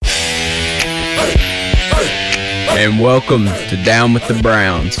And welcome to Down with the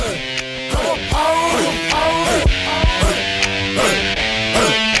Browns.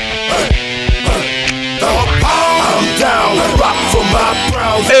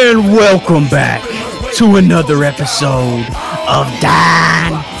 And welcome back to another episode of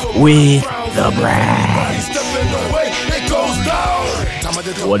Down with the Browns.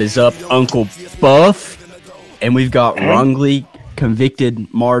 What is up, Uncle Buff? And we've got wrongly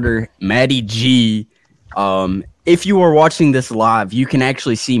convicted martyr Matty G. If you are watching this live, you can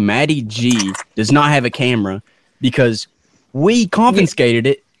actually see Matty G does not have a camera because we confiscated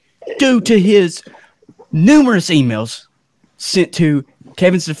it due to his numerous emails sent to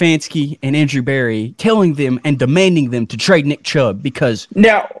Kevin Stefanski and Andrew Berry telling them and demanding them to trade Nick Chubb because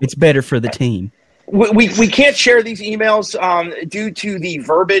it's better for the team. We can't share these emails due to the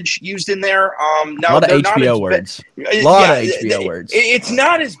verbiage used in there. A lot of HBO words. It's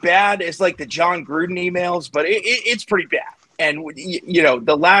not as bad as like the John Gruden emails, but it's pretty bad. And you know,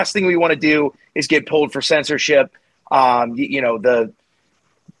 the last thing we want to do is get pulled for censorship. The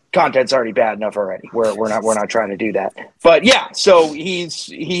content's already bad enough already. We're not trying to do that. But yeah, so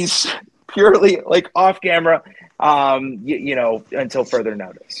he's purely like off camera, until further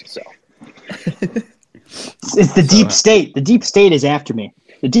notice. So. It's the deep state. The deep state is after me.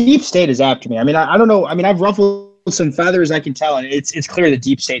 I mean, I don't know. I mean, I've ruffled some feathers, I can tell, and it's clear the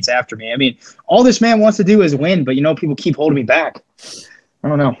deep state's after me. I mean, all this man wants to do is win, but people keep holding me back. I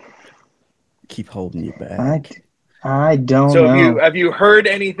don't know. Keep holding you back. I don't know. So have you heard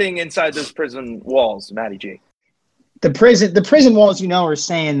anything inside those prison walls, Matty G? The prison walls, are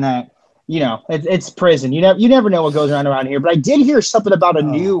saying that, it's prison. You never know what goes around here. But I did hear something about a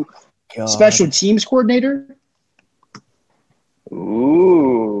new special teams coordinator.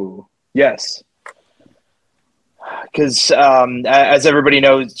 Ooh, yes. Because as everybody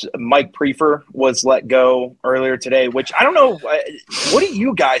knows, Mike Prefer was let go earlier today, which I don't know. What do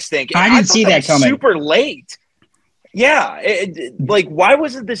you guys think? I didn't see that coming. Super late. Yeah. Why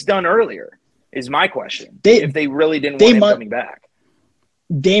wasn't this done earlier is my question. If they really didn't want him coming back.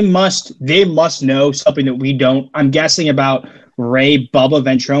 They must know something that we don't. I'm guessing about Ray Bubba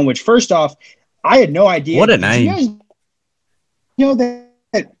Ventrone, which first off, I had no idea. What a name.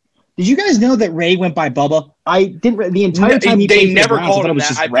 Did you guys know that Ray went by Bubba? I didn't the entire time they never called him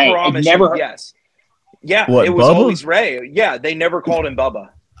that. I promise you. Yes. Yeah, what, it was Bubba? Always Ray. Yeah, they never called him Bubba.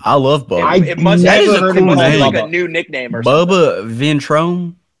 I love Bubba. It must that is a cool name. Like a new nickname or Bubba something.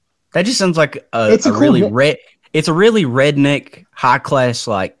 Ventrone. That just sounds like it's a really redneck, high class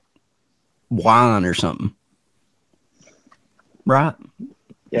like wine or something. Right?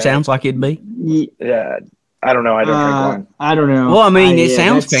 Yeah. Sounds like it'd be. Yeah. I don't know. I don't drink wine. I don't know. Well, I mean, it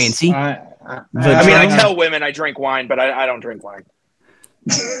sounds fancy. I tell women I drink wine, but I don't drink wine.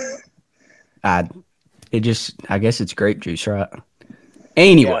 I guess it's grape juice, right?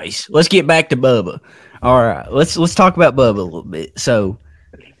 Anyways, Let's get back to Bubba. All right, let's talk about Bubba a little bit. So,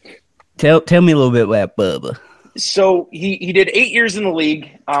 tell me a little bit about Bubba. So he did 8 years in the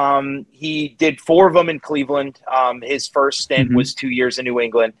league. He did 4 of them in Cleveland. His first stint was 2 years in New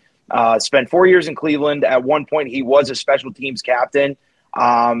England. Spent 4 years in Cleveland. At one point, he was a special teams captain.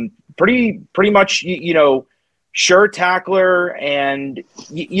 Pretty much, sure tackler. And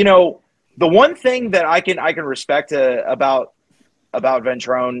the one thing that I can respect about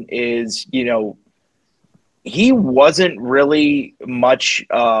Ventrone is he wasn't really much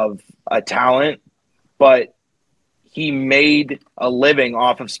of a talent, but he made a living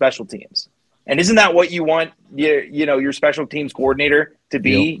off of special teams. And isn't that what you want, your special teams coordinator to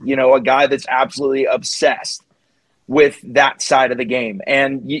be? Yep. A guy that's absolutely obsessed with that side of the game.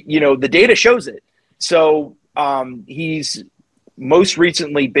 And, the data shows it. So he's most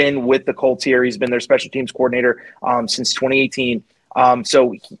recently been with the Colts here. He's been their special teams coordinator since 2018.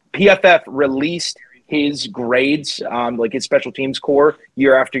 So PFF released his grades, like his special teams core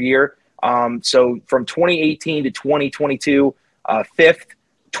year after year. So from 2018 to 2022, 5th,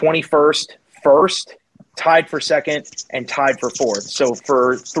 21st, 1st, tied for 2nd, and tied for 4th. So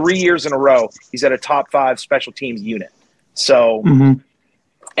for 3 years in a row, he's at a top 5 special teams unit. So,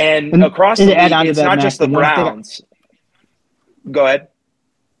 and across the league, it's not just the Browns. Go ahead.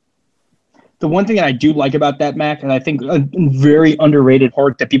 The one thing that I do like about that, Mac, and I think a very underrated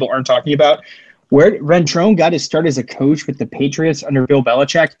part that people aren't talking about, where Ventrone got his start as a coach with the Patriots under Bill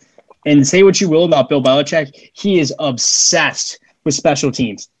Belichick. And say what you will about Bill Belichick, he is obsessed with special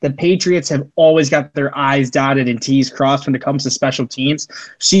teams. The Patriots have always got their I's dotted and T's crossed when it comes to special teams.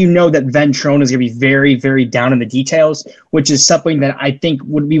 So you know that Ventrone is going to be very, very down in the details, which is something that I think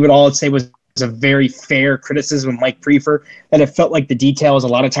we would all say was a very fair criticism of Mike Prefer, that it felt like the details a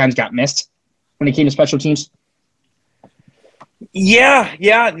lot of times got missed when it came to special teams.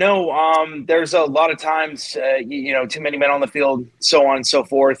 Yeah, no. There's a lot of times, too many men on the field, so on and so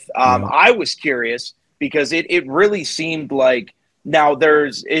forth. Yeah. I was curious because it really seemed like now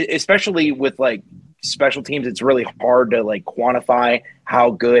especially with like special teams, it's really hard to like quantify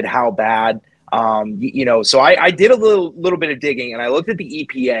how good, how bad. So I did a little bit of digging and I looked at the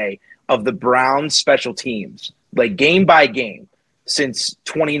EPA of the Browns special teams, like game by game since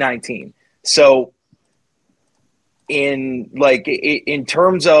 2019. So in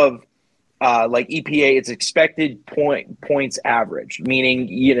terms of like EPA, it's expected points average, meaning,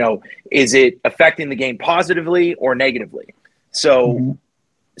 is it affecting the game positively or negatively? So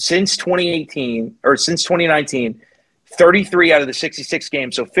since 2018 or since 2019, 33 out of the 66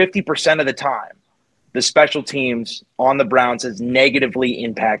 games, so 50% of the time, the special teams on the Browns has negatively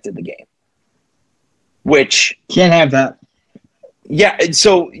impacted the game. Which can't have that. Yeah, and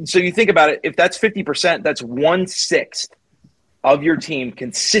so you think about it, if that's 50%, that's 1/6 of your team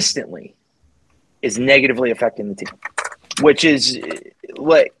consistently is negatively affecting the team, which is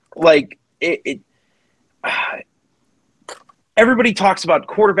like it everybody talks about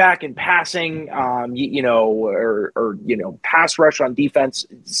quarterback and passing, or pass rush on defense,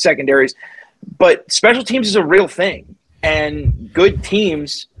 secondaries, but special teams is a real thing. And good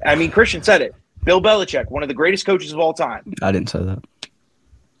teams, I mean, Christian said it, Bill Belichick, one of the greatest coaches of all time. I didn't say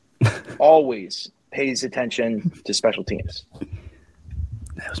that. Always pays attention to special teams.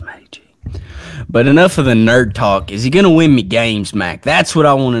 That was Matty G. But enough of the nerd talk. Is he going to win me games, Mac? That's what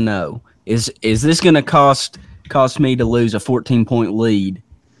I want to know. Is this going to cost me to lose a 14-point lead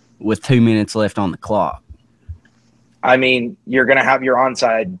with 2 minutes left on the clock? I mean, you're going to have your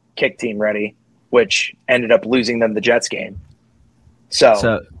onside kick team ready, which ended up losing them the Jets game.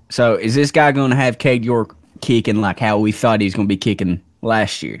 So is this guy going to have Cade York kicking like how we thought he was going to be kicking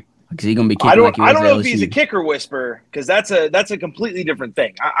last year? Because he's going to be kicking like he was I don't know LSU. if he's a kicker whisperer, because that's a completely different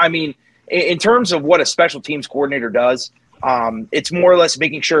thing. I mean, in terms of what a special teams coordinator does, it's more or less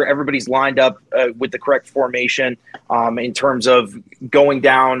making sure everybody's lined up with the correct formation in terms of going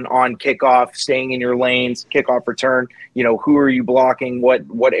down on kickoff, staying in your lanes, kickoff return. Who are you blocking?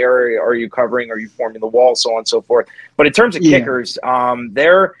 What area are you covering? Are you forming the wall? So on and so forth. But in terms of kickers,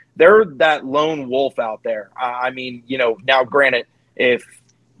 they're that lone wolf out there. I mean, now granted, if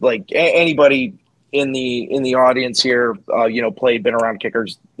like anybody in the audience here, been around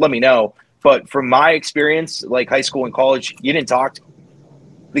kickers, let me know. But from my experience, like high school and college, you didn't talk to him.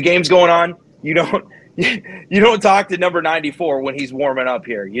 The game's going on. You don't talk to number 94 when he's warming up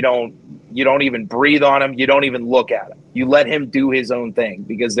here. You don't even breathe on him. You don't even look at him. You let him do his own thing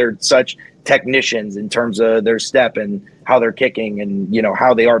because they're such technicians in terms of their step and how they're kicking and,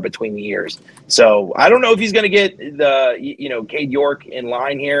 how they are between the ears. So I don't know if he's going to get the, Cade York in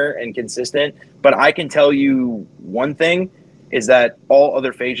line here and consistent, but I can tell you one thing is that all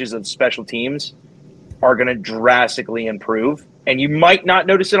other phases of special teams are going to drastically improve. And you might not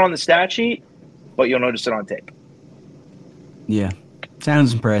notice it on the stat sheet, but you'll notice it on tape. Yeah,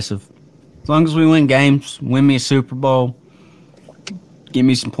 sounds impressive. As long as we win games, win me a Super Bowl, give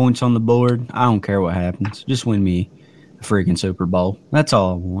me some points on the board, I don't care what happens. Just win me a freaking Super Bowl. That's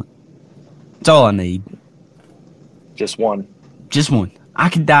all I want. That's all I need. Just one. Just one. I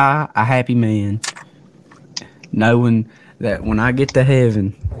could die a happy man knowing that when I get to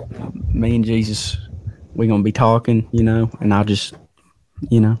heaven, me and Jesus, we're going to be talking, and I'll just,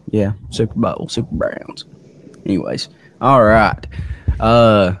 Super Bowl, Super Browns. Anyways, all right.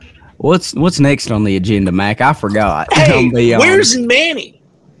 What's next on the agenda, Mac? I forgot. Hey, where's Manny?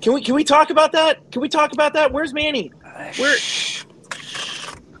 Can we talk about that? Can we talk about that? Where's Manny?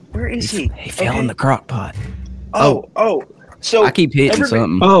 Where is he? He fell in the crock pot. Oh. So I keep hitting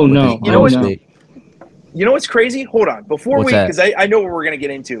something. Oh, no. You know what's crazy? Hold on. Before because I know what we're going to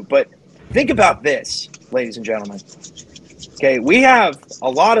get into, but think about this, ladies and gentlemen. Okay, we have a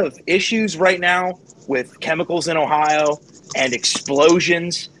lot of issues right now with chemicals in Ohio and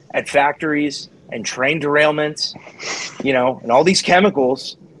explosions at factories and train derailments, and all these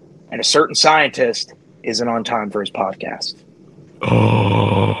chemicals, and a certain scientist isn't on time for his podcast.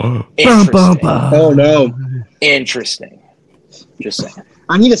 Interesting. Oh, no. Interesting. Just saying.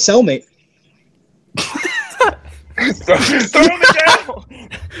 I need a cellmate. Throw him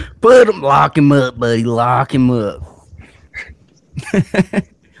down. Lock him up, buddy. Lock him up.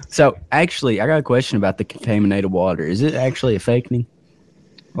 So, actually, I got a question about the contaminated water. Is it actually affecting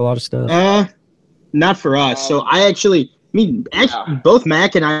a lot of stuff? Not for us. So, both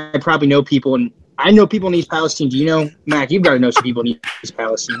Mac and I probably know people, and I know people in East Palestine. Do you know, Mac? You've got to know some people in East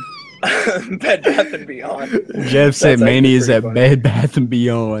Palestine. Bed Bath and Beyond. Jeff said Manny is at Bed Bath and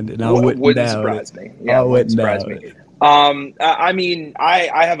Beyond, and I wouldn't doubt surprise it. me. Yeah, I wouldn't surprise me. I mean,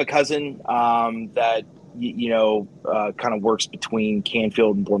 I have a cousin that kind of works between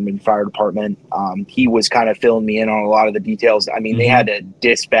Canfield and Boardman Fire Department. He was kind of filling me in on a lot of the details. I mean, they had to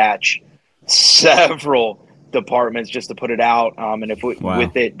dispatch several departments just to put it out. And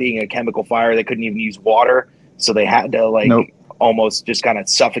with it being a chemical fire, they couldn't even use water, so they had to almost just kind of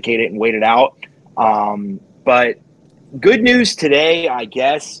suffocate it and wait it out. But good news today, I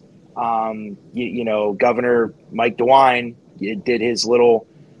guess. Governor Mike DeWine did his little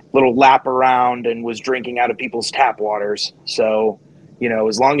lap around and was drinking out of people's tap waters. So,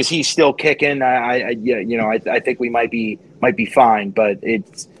 as long as he's still kicking, I think we might be fine. But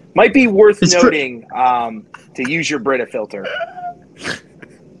it might be worth noting to use your Brita filter.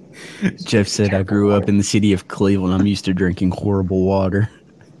 Jeff said, "I grew up in the city of Cleveland. I'm used to drinking horrible water."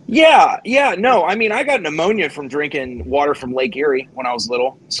 Yeah. No, I mean, I got pneumonia from drinking water from Lake Erie when I was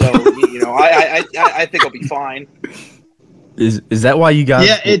little. So, I think I'll be fine. Is that why you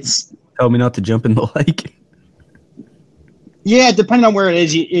guys told me not to jump in the lake? Yeah, depending on where it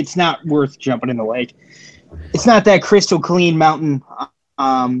is, it's not worth jumping in the lake. It's not that crystal clean mountain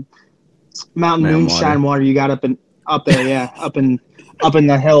moonshine water you got up there, yeah, up in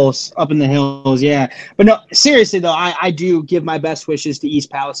the hills, yeah. But no, seriously though, I do give my best wishes to East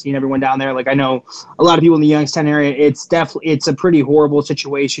Palestine, everyone down there. Like, I know a lot of people in the Youngstown area. It's a pretty horrible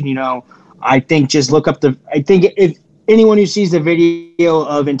situation. I think just look up I think if anyone who sees the video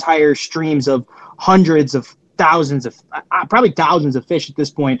of entire streams of hundreds of thousands of probably thousands of fish at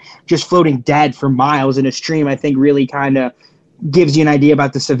this point just floating dead for miles in a stream, I think really kind of gives you an idea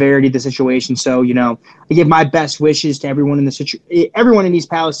about the severity of the situation. So, I give my best wishes to everyone in everyone in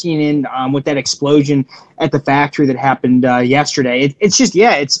East Palestine and with that explosion at the factory that happened yesterday.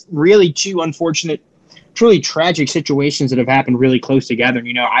 It's really two unfortunate, truly tragic situations that have happened really close together.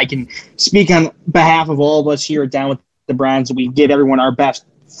 And, I can speak on behalf of all of us here at Down with the Browns. We give everyone our best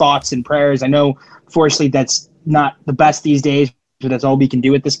thoughts and prayers. I know, fortunately, that's not the best these days, but that's all we can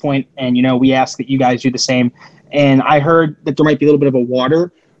do at this point. And, we ask that you guys do the same. And I heard that there might be a little bit of a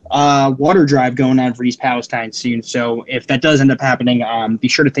water drive going on for East Palestine soon. So if that does end up happening, be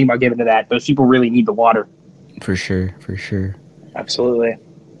sure to think about giving to that. Those people really need the water. For sure. Absolutely.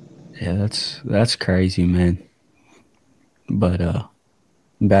 Yeah, that's crazy, man. But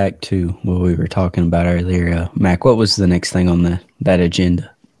back to what we were talking about earlier. Mac, what was the next thing on that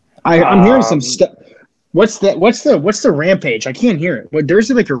agenda? I'm hearing some stuff. What's the rampage? I can't hear it. There's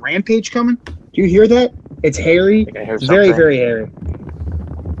like a rampage coming? Do you hear that? It's hairy. It's very, very hairy.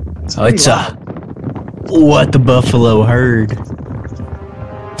 It's what the Buffalo heard.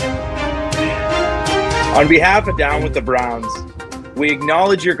 On behalf of Down with the Browns, we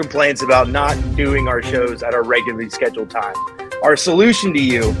acknowledge your complaints about not doing our shows at our regularly scheduled time. Our solution to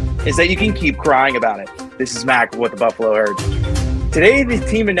you is that you can keep crying about it. This is Mac with What the Buffalo Heard. Today, the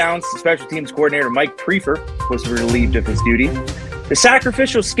team announced the special teams coordinator Mike Prefer was relieved of his duty. The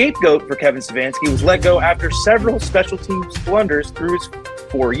sacrificial scapegoat for Kevin Stefanski was let go after several special teams blunders through his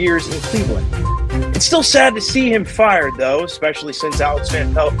 4 years in Cleveland. It's still sad to see him fired, though, especially since Alex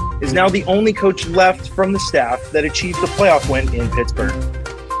Van Pelt is now the only coach left from the staff that achieved the playoff win in Pittsburgh.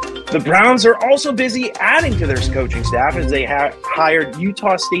 The Browns are also busy adding to their coaching staff as they hired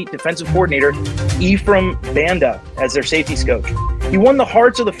Utah State defensive coordinator Ephraim Banda as their safeties coach. He won the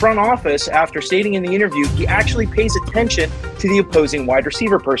hearts of the front office after stating in the interview he actually pays attention to the opposing wide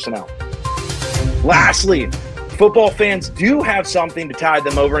receiver personnel. Lastly, football fans do have something to tide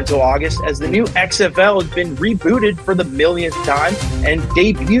them over until August, as the new XFL has been rebooted for the millionth time and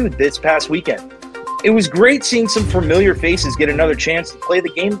debuted this past weekend. It was great seeing some familiar faces get another chance to play the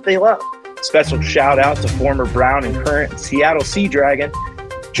game that they love. Special shout out to former Brown and current Seattle Sea Dragon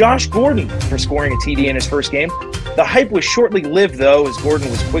Josh Gordon for scoring a TD in his first game. The hype was shortly lived, though, as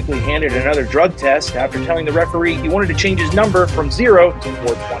Gordon was quickly handed another drug test after telling the referee he wanted to change his number from 0 to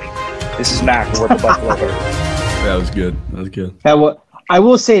 420. This is Mac with the Buffalo Heard. That was good. I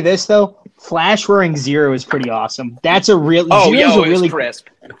will say this, though. Flash wearing 0 is pretty awesome. That's a real. It was crisp.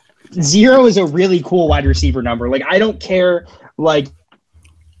 0 is a really cool wide receiver number. Like, I don't care. Like,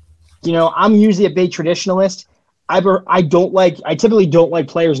 I'm usually a big traditionalist. I typically don't like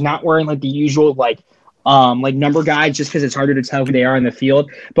players not wearing like the usual like number guides just because it's harder to tell who they are in the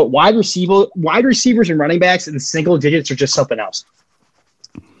field. But wide receivers and running backs in single digits are just something else.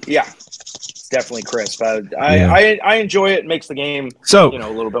 Yeah, it's definitely crisp. I enjoy it. It makes the game a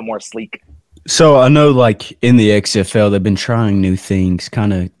little bit more sleek. So I know, like, in the XFL, they've been trying new things,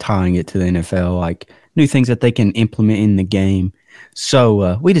 kind of tying it to the NFL, like new things that they can implement in the game.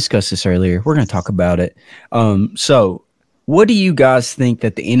 So we discussed this earlier. We're going to talk about it. So what do you guys think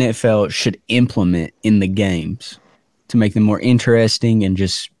that the NFL should implement in the games? to make them more interesting and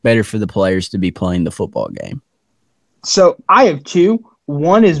just better for the players to be playing the football game? So I have two.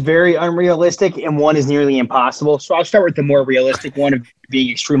 One is very unrealistic and one is nearly impossible. So I'll start with the more realistic one of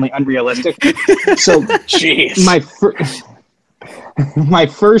being extremely unrealistic. So Jeez. my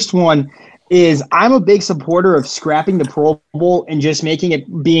first one is I'm a big supporter of scrapping the Pro Bowl and just making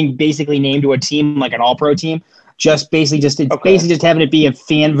it being basically named to a team like an all-pro team. Basically just having it be a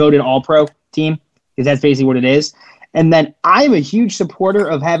fan-voted all-pro team, because that's basically what it is. And then I'm a huge supporter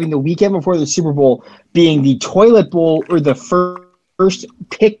of having the weekend before the Super Bowl being the toilet bowl or the first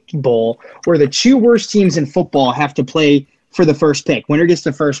pick bowl, where the two worst teams in football have to play for the first pick. Winner gets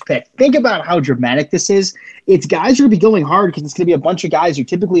the first pick. Think about how dramatic this is. It's guys who will be going hard because it's going to be a bunch of guys who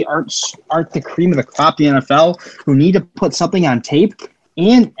typically aren't the cream of the crop in the NFL, who need to put something on tape,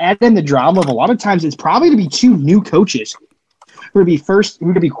 and add in the drama of a lot of times it's probably to be two new coaches who would be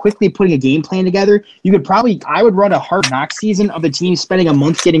quickly putting a game plan together. I would run a hard knock season of the team spending a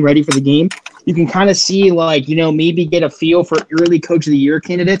month getting ready for the game. You can kind of see, maybe get a feel for early coach of the year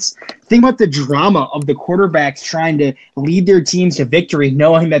candidates. Think about the drama of the quarterbacks trying to lead their teams to victory,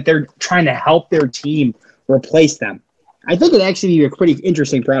 knowing that they're trying to help their team replace them. I think it'd actually be a pretty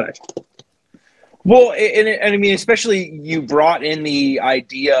interesting product. Well, and I mean, especially you brought in the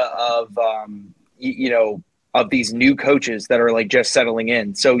idea of, of these new coaches that are like just settling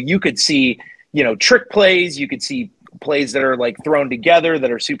in. So you could see, trick plays. You could see plays that are like thrown together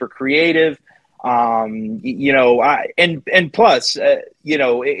that are super creative. And plus,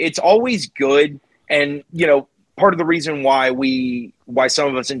 it's always good. And, part of the reason why some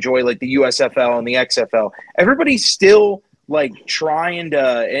of us enjoy like the USFL and the XFL, everybody's still like trying to,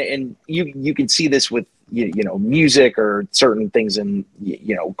 and you can see this with, music or certain things in,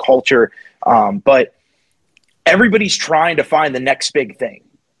 culture. But everybody's trying to find the next big thing.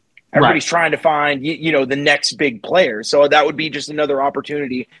 Everybody's trying to find, the next big player. So that would be just another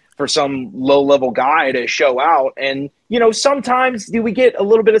opportunity for some low-level guy to show out. And, sometimes do we get a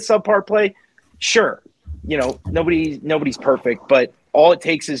little bit of subpar play? Sure. Nobody's perfect, but all it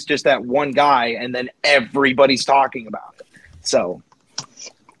takes is just that one guy, and then everybody's talking about it. So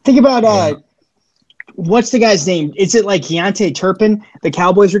think about what's the guy's name? Is it like Keontae Turpin, the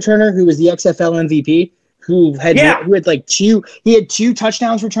Cowboys returner, who was the XFL MVP? Who had two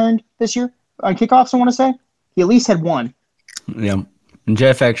touchdowns returned this year on kickoffs, I want to say. He at least had one. Yeah. And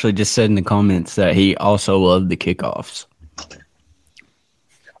Jeff actually just said in the comments that he also loved the kickoffs.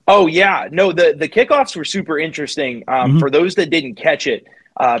 Oh, yeah. No, the kickoffs were super interesting. For those that didn't catch it,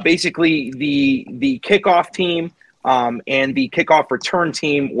 basically the kickoff team and the kickoff return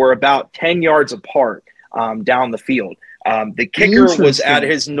team were about 10 yards apart down the field. The kicker was at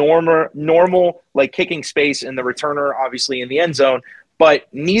his normal like kicking space, and the returner obviously in the end zone, but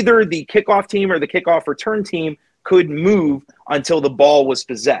neither the kickoff team or the kickoff return team could move until the ball was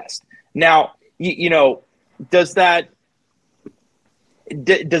possessed. Now, does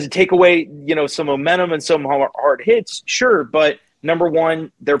it take away, some momentum and some hard hits? Sure. But number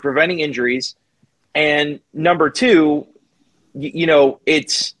one, they're preventing injuries. And number two, I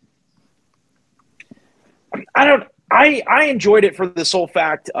enjoyed it for the sole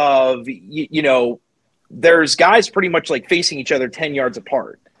fact of, there's guys pretty much like facing each other 10 yards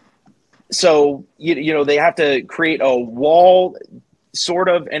apart. So, they have to create a wall sort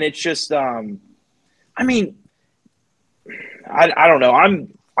of, and it's just, I don't know.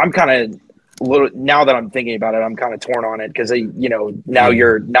 I'm kind of a little, now that I'm thinking about it, I'm kind of torn on it because, now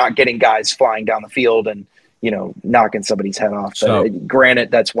you're not getting guys flying down the field and, knocking somebody's head off. So,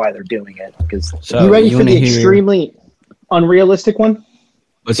 granted, that's why they're doing it. You ready for the extremely unrealistic one?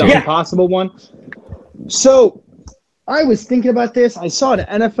 The impossible one? So I was thinking about this. I saw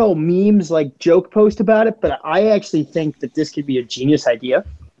an NFL memes like joke post about it, but I actually think that this could be a genius idea.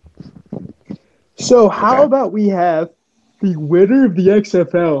 So how about we have the winner of the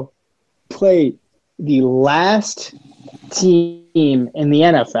XFL play the last team in the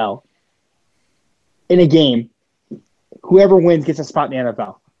NFL in a game. Whoever wins gets a spot in the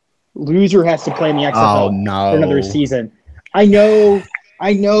NFL. Loser has to play in the XFL for another season. I know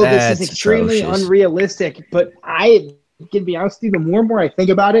this is extremely unrealistic, but I can be honest with you, the more and more I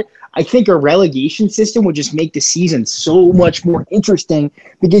think about it, I think a relegation system would just make the season so much more interesting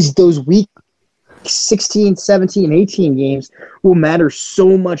because those week 16, 17, 18 games will matter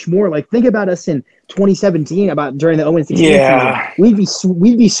so much more. Like, think about us in 2017 about during the 0-16 season.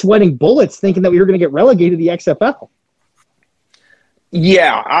 We'd be sweating bullets thinking that we were going to get relegated to the XFL.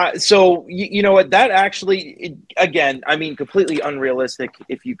 Yeah. So, you know what? That actually, again, I mean, completely unrealistic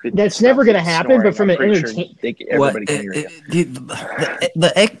if you could. That's never going to happen, but from an entertainment. Everybody can hear you.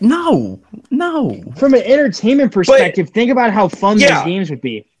 No. No. From an entertainment perspective, think about how fun those games would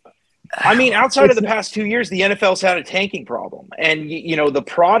be. I mean, outside of the past 2 years, the NFL's had a tanking problem. And, the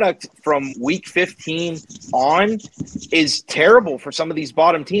product from week 15 on is terrible for some of these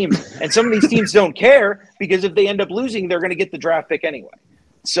bottom teams. And some of these teams don't care because if they end up losing, they're going to get the draft pick anyway.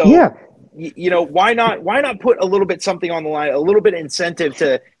 So, why not put a little bit something on the line, a little bit incentive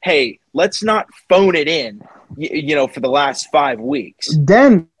to, hey, let's not phone it in, for the last 5 weeks.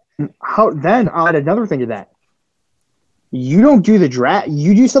 Then I'll add another thing to that. You don't do the draft.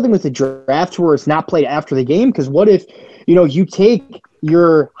 You do something with the draft where it's not played after the game. Because what if, you take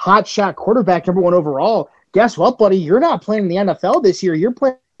your hot shot quarterback, number 1 overall? Guess what, buddy? You're not playing in the NFL this year. You're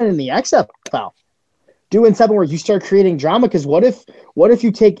playing in the XFL. Doing something where you start creating drama. Because what if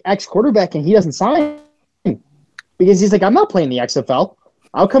you take X quarterback and he doesn't sign? Because he's like, I'm not playing the XFL.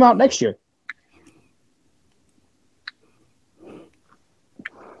 I'll come out next year.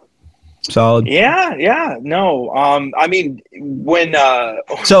 Solid. Yeah. No. I mean, when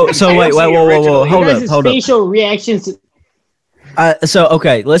So wait, whoa. Hold up. Facial reactions.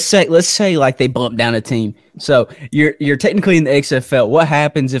 Okay, let's say like they bump down a team. So you're technically in the XFL. What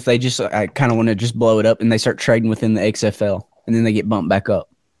happens if they just kind of want to just blow it up and they start trading within the XFL and then they get bumped back up?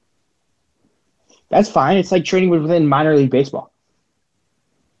 That's fine. It's like trading within minor league baseball.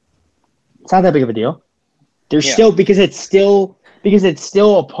 It's not that big of a deal. There's still because it's still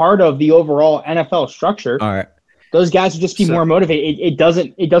a part of the overall NFL structure. All right. Those guys would just be more motivated. It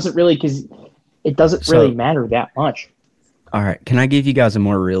doesn't really matter that much. All right. Can I give you guys a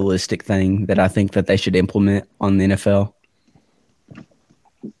more realistic thing that I think that they should implement on the NFL?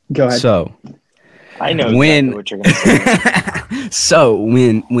 Go ahead. So I know exactly what you're going to say. So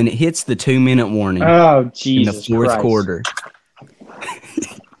when it hits the 2-minute warning in the fourth quarter,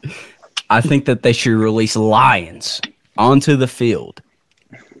 I think that they should release lions onto the field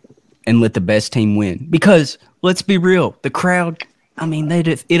and let the best team win. Because let's be real, the crowd, I mean,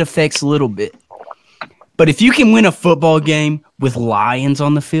 it affects a little bit. But if you can win a football game with lions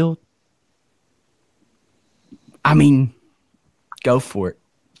on the field, I mean, go for it.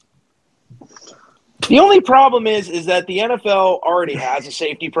 The only problem is that the NFL already has a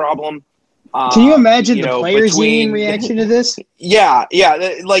safety problem. Can you imagine the players' union reaction to this? Yeah.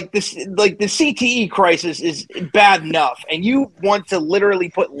 Like the CTE crisis is bad enough, and you want to literally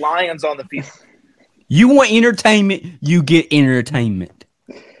put lions on the field. You want entertainment, you get entertainment.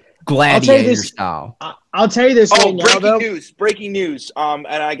 Gladiator style. I'll tell you this right now, breaking news. And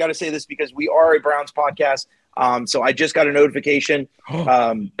I got to say this because we are a Browns podcast. So I just got a notification.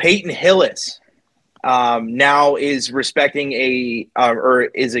 Peyton Hillis now is expecting a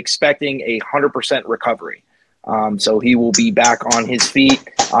 100% recovery. So he will be back on his feet.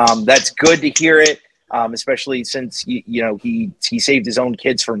 That's good to hear it, especially since he saved his own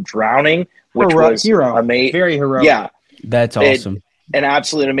kids from drowning, which was amazing. Very heroic. Yeah, that's awesome. An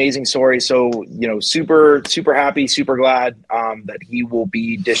absolute amazing story. So, super, super happy, super glad that he will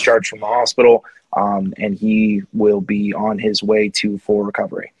be discharged from the hospital and he will be on his way to full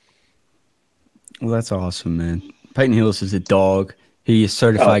recovery. Well, that's awesome, man. Peyton Hillis is a dog. He is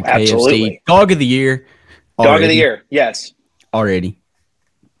certified KFC. Dog of the Year. Dog of the Year, yes. Already.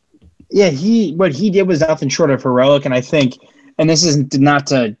 Yeah, what he did was nothing short of heroic, and I think – and this is not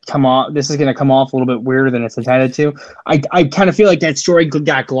to come off. This is going to come off a little bit weirder than it's intended to. I kind of feel like that story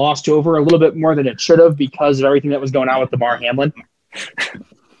got glossed over a little bit more than it should have because of everything that was going on with Damar Hamlin.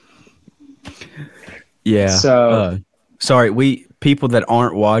 Yeah. So sorry, people that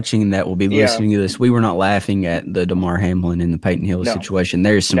aren't watching that will be listening to this. We were not laughing at the Damar Hamlin and the Peyton Hillis situation.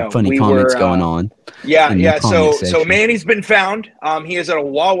 There's some funny comments going on. Yeah. So Manny's been found. He is at a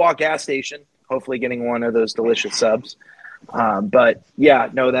Wawa gas station, hopefully getting one of those delicious subs. But yeah,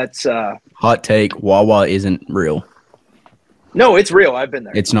 no, that's hot take. Wawa isn't real. No, it's real. I've been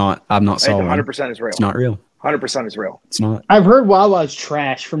there. It's not. I'm not solid. 100% is real. It's not real. 100% is real. It's not. I've heard Wawa's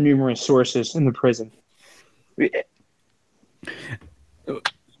trash from numerous sources in the prison.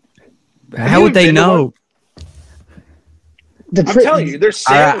 How would they know? I'm telling you, there's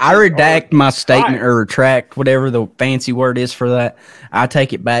I redact my statement or retract whatever the fancy word is for that. I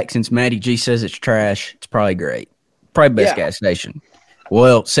take it back since Matty G says it's trash. It's probably great. Probably best gas station.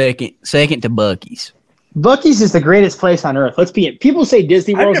 Well, second to Buc-ee's. Buc-ee's is the greatest place on earth. People say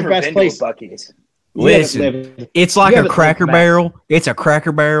Disney World's the best place. Buc-ee's. Listen, it's like a Cracker Barrel. It's a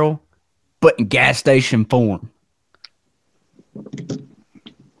Cracker Barrel, but in gas station form. Do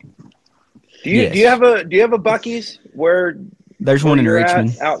you have a Buc-ee's where? There's one in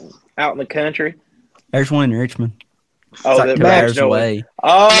Richmond. Out in the country. There's one in Richmond. Oh, like 2 hours away.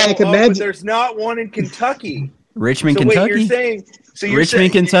 But there's not one in Kentucky. Richmond, so Kentucky. Wait, So you're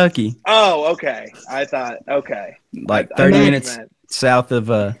Richmond, saying, Kentucky. Oh, okay. I thought okay. Like I 30 thought you minutes meant- south of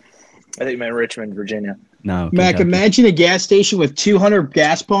I think you meant Richmond, Virginia. no. Mac, Kentucky. imagine a gas station with 200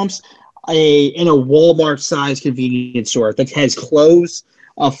 gas pumps, in a Walmart-sized convenience store that has clothes,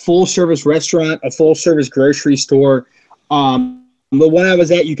 a full-service restaurant, a full-service grocery store. The one I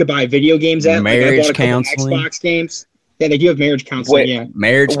was at, you could buy video games at. Marriage like I bought a couple counseling. Xbox games. Yeah, they do have marriage counseling. Yeah.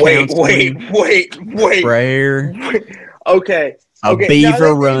 Marriage Wait. counseling. Prayer. Okay. A Okay, beaver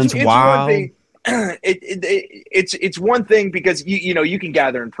now, runs it's wild. One thing. It's one thing because you can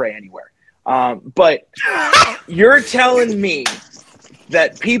gather and pray anywhere, but you're telling me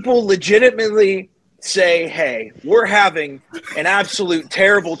that people legitimately say, "Hey, we're having an absolute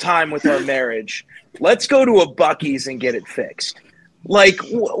terrible time with our marriage. Let's go to a Buc-ee's and get it fixed." Like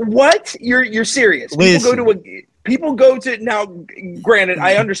what? You're serious? People go to now. Granted,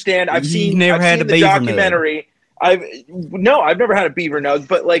 I understand. I've seen the the documentary. I've never had a beaver nug,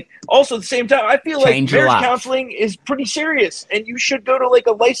 but like also at the same time, I feel like Change your marriage life. counseling is pretty serious, and you should go to like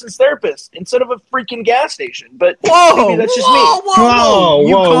a licensed therapist instead of a freaking gas station. But maybe that's just me. Whoa,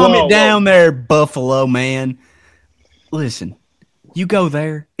 You whoa, calm whoa, it down there, Buffalo man. Listen, you go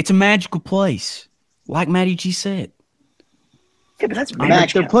there. It's a magical place, like Matty G said. Yeah, but that's Mac,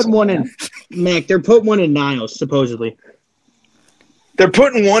 marriage they're putting counseling, one in. Mac, they're putting one in Niles supposedly. They're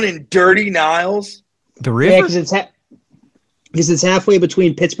putting one in Dirty Niles. The Yeah, river. because it's halfway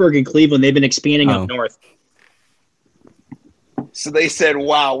between Pittsburgh and Cleveland. They've been expanding Oh. up north. So they said,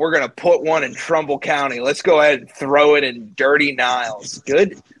 "Wow, we're gonna put one in Trumbull County. Let's go ahead and throw it in Dirty Niles."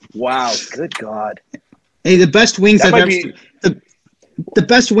 Good. Wow. Good God. Hey, the best wings That I've might ever be. the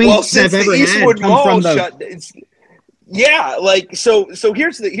best wings Well, since I've the ever Eastwood had come Mall from the. shut, yeah, like so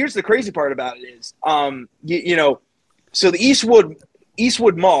here's the crazy part about it is, so the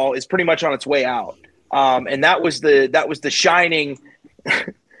Eastwood Mall is pretty much on its way out, and that was the shining.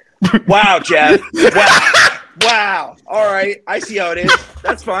 Wow, Jeff. Wow. All right, I see how it is.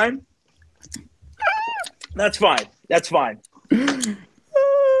 That's fine. That's fine.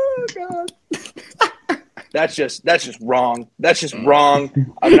 Oh God. That's just wrong. That's just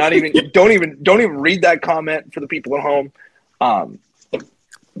wrong. I'm not even don't even read that comment for the people at home.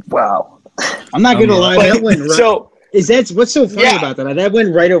 Wow. I'm not gonna lie, that went right. So What's so funny Yeah. about that? That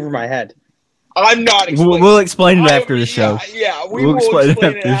went right over my head. I'm not explaining. We'll explain it after the show. Yeah, we We'll will explain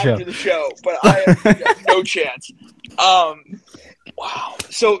explain it it after after the show. But I have no chance. Wow.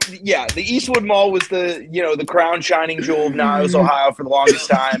 So yeah, the Eastwood Mall was the crown shining jewel of Niles, Ohio for the longest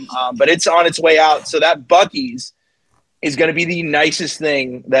time. But it's on its way out. So that Buc-ee's is going to be the nicest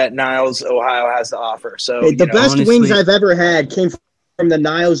thing that Niles, Ohio has to offer. So Hey, the best honestly- wings I've ever had came from the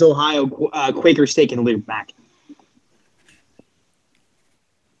Niles, Ohio Quaker Steak and Lube, Mac.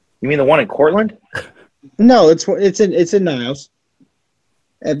 You mean the one in Cortland? No, it's in Niles.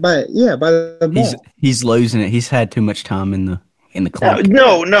 By the mall. He's losing it. He's had too much time in the clock.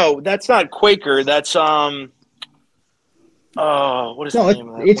 No, that's not Quaker. That's what is No, the name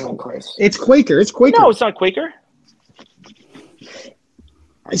of that it's wing place? it's Quaker. It's Quaker. No, it's not Quaker.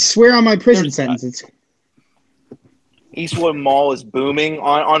 I swear on my prison There's- sentence, it's Eastwood Mall is booming.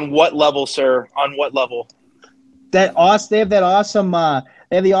 On what level, sir? On what level? that awesome. They have that awesome.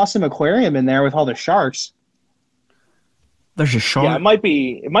 They have the awesome aquarium in there with all the sharks. There's a shark. Yeah, it might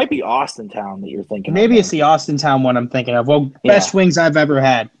be Austin Town that you're thinking. Maybe of. it's the Austin Town one I'm thinking of. Well, Yeah. best wings I've ever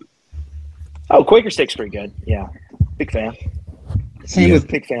had. Oh, Quaker Steak's pretty good. Yeah, big fan. Same Yeah. with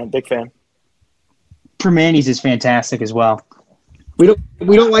Big fan. Permanis is fantastic as well. We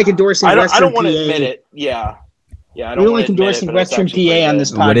don't like endorsing. I Western don't want to PA. admit it. Yeah. I We don't don't wanna like admit endorsing it, but it's Western actually PA pretty on good.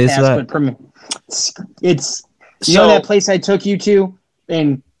 this podcast. What is that? But it's you So know that place I took you to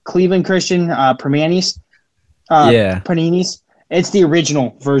in Cleveland, Christian, Permanis. Yeah. Paninis. It's the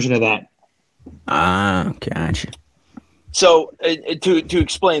original version of that. Ah, gotcha. So to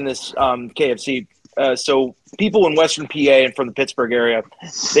explain this, KFC. So people in Western PA and from the Pittsburgh area,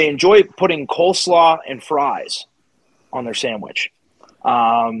 they enjoy putting coleslaw and fries on their sandwich.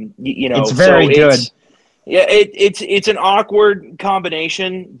 It's very good. It's an awkward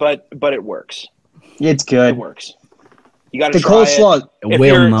combination, but it works. It's It good. works. You got to The try coleslaw. it. It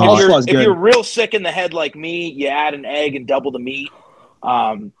will not. Coleslaw's If good. you're real sick in the head like me, you add an egg and double the meat.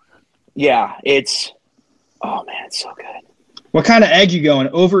 It's oh man, it's so good. What kind of egg you going?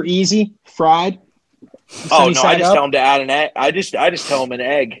 Over easy, fried? Oh Sunny no, I side just up? tell them to add an egg. I just tell them an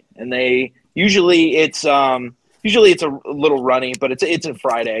egg, and they usually it's a little runny, but it's a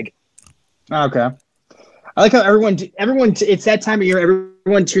fried egg. Okay. I like how everyone. It's that time of year.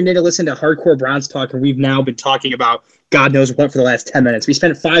 Everyone tuned in to listen to Hardcore Browns talk, and we've now been talking about God knows what for the last 10 minutes. We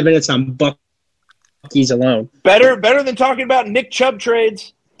spent 5 minutes on Buc-ee's alone. Better than talking about Nick Chubb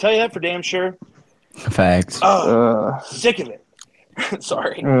trades. Tell you that for damn sure. Facts. Oh, sick of it.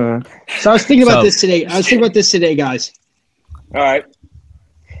 Sorry. So I was thinking about this today. Guys. All right.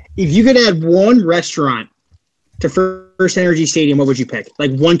 If you could add one restaurant to First Energy Stadium, what would you pick?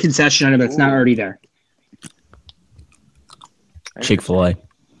 Like one concession item that's not already there. Chick-fil-A.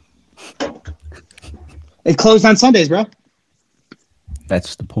 It closed on Sundays, bro.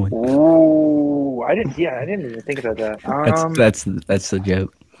 That's the point. Oh, I didn't even think about that. That's the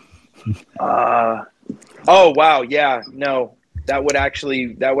joke. Oh wow, yeah, no, that would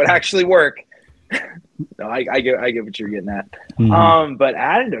actually work. No, I get what you're getting at. Mm-hmm. But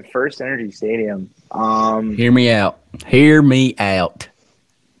added to First Energy Stadium. Hear me out.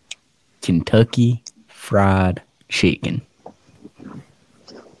 Kentucky Fried Chicken.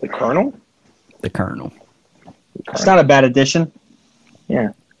 The Colonel. It's not a bad addition.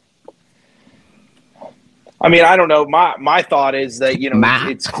 Yeah. I mean, I don't know. My thought is that,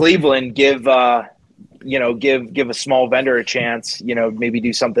 it's Cleveland. Give a small vendor a chance. Maybe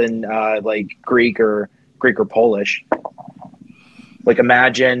do something like Greek or Polish. Like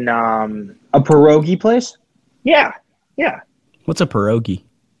imagine a pierogi place. Yeah. What's a pierogi?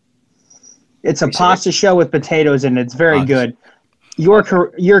 It's a pasta shell with potatoes, and it's very good.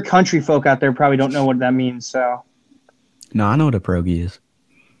 Your country folk out there probably don't know what that means. So. No, I know what a pierogi is.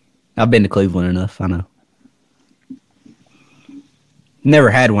 I've been to Cleveland enough. I know. Never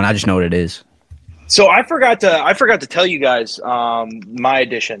had one. I just know what it is. So I forgot to tell you guys my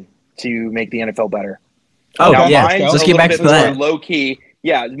addition to make the NFL better. Oh, now, yeah. Let's get back to that. Low key.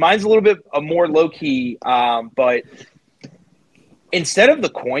 Yeah, mine's a little bit more low key. But instead of the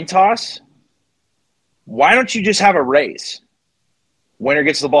coin toss, why don't you just have a race? Winner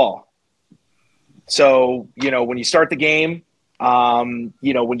gets the ball. So, when you start the game, when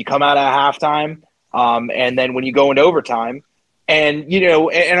you come out at halftime, and then when you go into overtime, and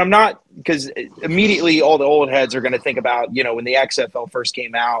I'm not, because immediately all the old heads are going to think about, when the XFL first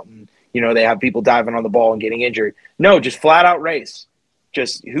came out and, they have people diving on the ball and getting injured. No, just flat out race.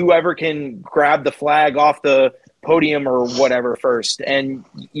 Just whoever can grab the flag off the podium or whatever first. And,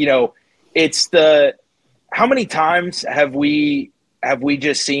 it's how many times have we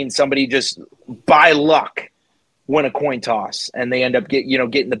just seen somebody just by luck win a coin toss and they end up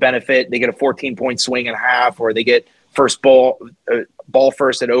getting the benefit? They get a 14-point swing and a half, or they get first ball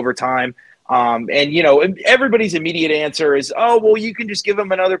first at overtime. And everybody's immediate answer is, oh, well, you can just give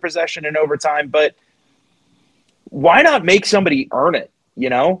them another possession in overtime. But why not make somebody earn it?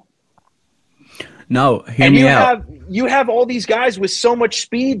 No, hear me out. You have all these guys with so much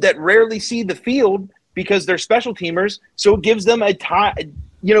speed that rarely see the field because they're special teamers. So it gives them a time.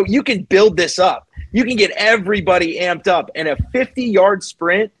 You can build this up. You can get everybody amped up, and a 50-yard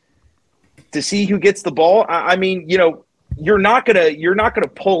sprint to see who gets the ball. I mean, you're not gonna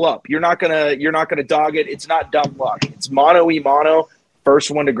pull up. You're not gonna dog it. It's not dumb luck. It's mano-a-mano.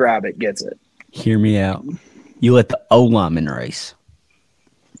 First one to grab it gets it. Hear me out. You let the O-lineman race.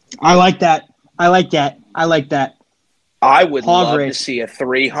 I like that. I would love to see a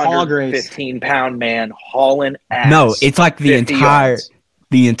 315-pound man hauling ass. No, it's like the entire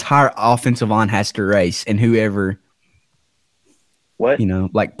yards. offensive line has to race, and whoever,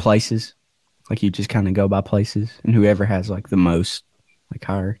 like places, like you just kind of go by places, and whoever has like the most, like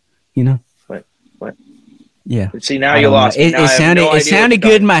higher, What? Yeah. See, now you lost me. It sounded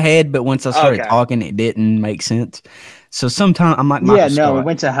good in my head, but once I started talking, it didn't make sense. So sometimes I'm like, it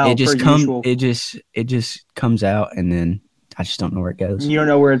went to hell. It just comes out, and then I just don't know where it goes. You don't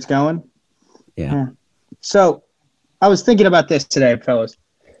know where it's going? Yeah. So I was thinking about this today, fellas.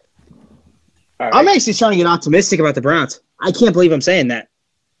 Right. I'm actually starting to get optimistic about the Browns. I can't believe I'm saying that.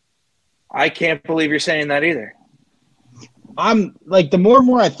 I can't believe you're saying that either. I'm like, the more and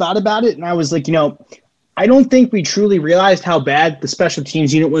more I thought about it, and I was like, I don't think we truly realized how bad the special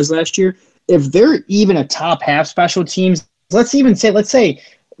teams unit was last year. If they're even a top half special teams, let's say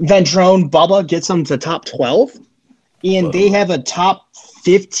Ventrone, Bubba gets them to top 12, and they have a top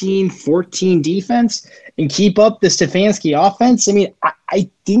 15, 14 defense and keep up the Stefanski offense. I mean, I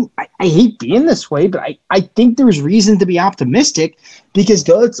hate being this way, but I think there's reason to be optimistic because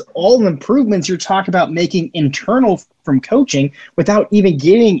that's all improvements you're talking about making internal from coaching without even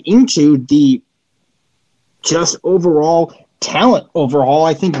getting into the just overall talent overhaul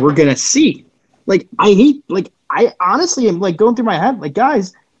I think we're going to see. I honestly am like going through my head, like,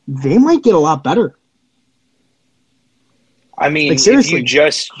 guys, they might get a lot better. I mean, if you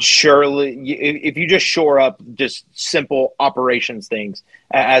just shore up just simple operations things,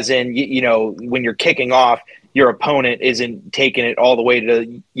 as in, when you're kicking off, your opponent isn't taking it all the way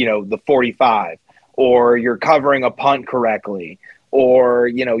to, the 45, or you're covering a punt correctly, or,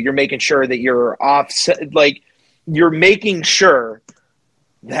 you're making sure that you're offset, like you're making sure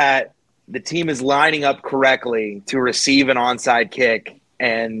that the team is lining up correctly to receive an onside kick,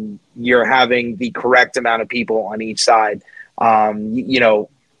 and you're having the correct amount of people on each side. The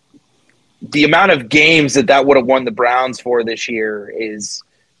amount of games that would have won the Browns for this year is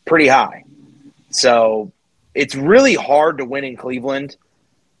pretty high. So it's really hard to win in Cleveland.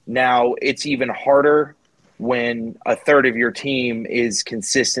 Now it's even harder when a third of your team is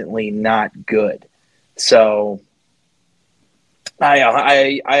consistently not good. So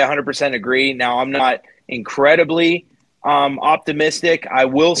I 100% agree. Now, I'm not incredibly optimistic, I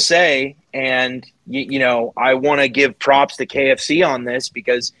will say, and I want to give props to KFC on this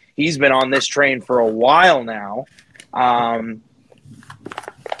because he's been on this train for a while now.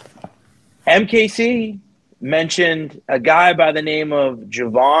 MKC mentioned a guy by the name of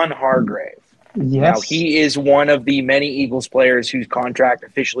Javon Hargrave. Yes. Now, he is one of the many Eagles players whose contract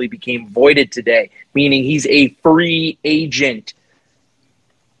officially became voided today, meaning he's a free agent.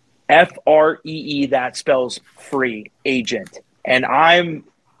 Free, that spells free agent. And I'm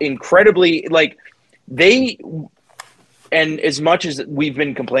incredibly, and as much as we've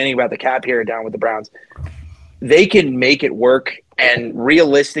been complaining about the cap here down with the Browns, they can make it work. And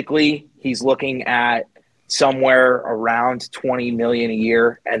realistically, he's looking at somewhere around $20 million a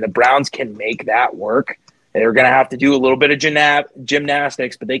year, and the Browns can make that work. They're going to have to do a little bit of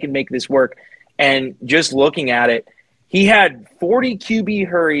gymnastics, but they can make this work. And just looking at it, he had 40 QB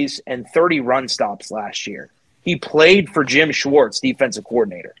hurries and 30 run stops last year. He played for Jim Schwartz, defensive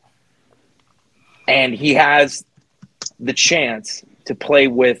coordinator. And he has the chance to play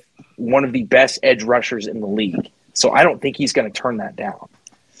with one of the best edge rushers in the league. So I don't think he's going to turn that down.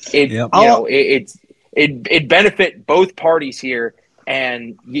 It benefit both parties here.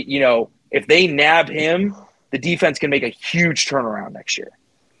 And, if they nab him, the defense can make a huge turnaround next year.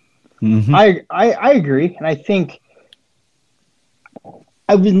 Mm-hmm. I agree. And I think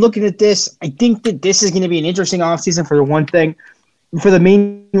I've been looking at this. I think that this is going to be an interesting offseason for the one thing. For the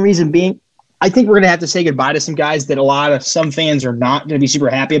main reason being, I think we're going to have to say goodbye to some guys that some fans are not going to be super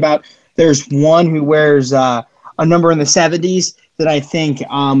happy about. There's one who wears a number in the 70s that I think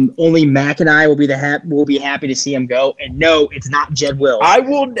only Mac and I will be happy to see him go. And no, it's not Jed Wills. I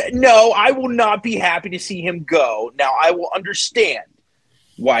will not be happy to see him go. Now I will understand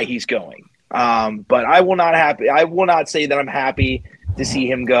why he's going. But I will not say that I'm happy to see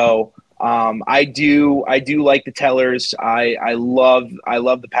him go. I do like the Tellers. I love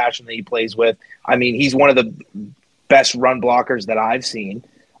the passion that he plays with. I mean, he's one of the best run blockers that I've seen.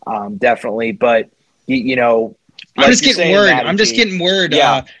 Definitely. But I'm just getting word.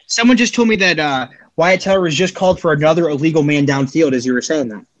 Yeah. Someone just told me that Wyatt Teller was just called for another illegal man downfield as you were saying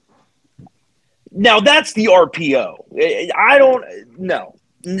that. Now that's the RPO. I don't know.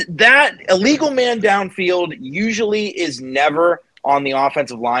 That illegal man downfield usually is never on the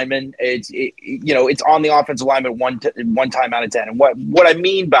offensive lineman. It's on the offensive lineman one time out of 10. And what I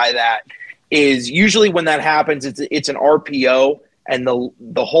mean by that is usually when that happens, it's an RPO and the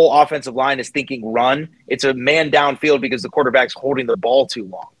whole offensive line is thinking run. It's a man downfield because the quarterback's holding the ball too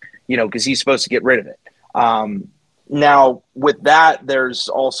long, because he's supposed to get rid of it. Now with that, there's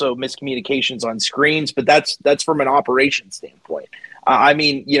also miscommunications on screens, but that's from an operations standpoint.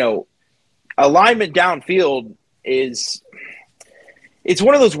 Alignment downfield it's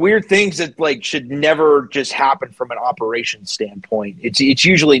one of those weird things that should never just happen from an operations standpoint. It's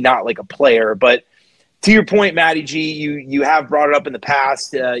usually not like a player, but to your point, Matty G, you have brought it up in the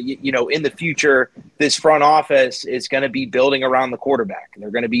past. In the future, this front office is going to be building around the quarterback.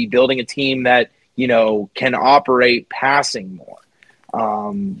 They're going to be building a team that can operate passing more.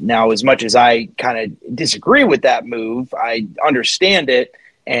 Now, as much as I kind of disagree with that move, I understand it.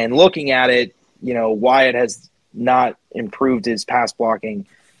 And looking at it, Wyatt has not improved his pass blocking,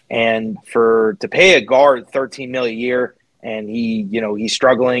 and to pay a guard $13 million a year, and he's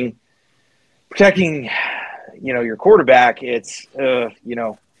struggling protecting, your quarterback. It's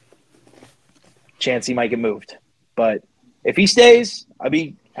chance he might get moved. But if he stays, I'd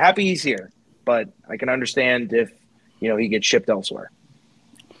be happy he's here. But I can understand if he gets shipped elsewhere.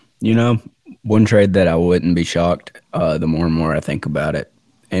 One trade that I wouldn't be shocked the more and more I think about it.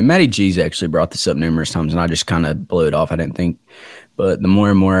 And Matty G's actually brought this up numerous times, and I just kind of blew it off. I didn't think. But the more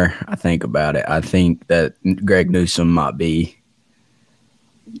and more I think about it, I think that Greg Newsome might be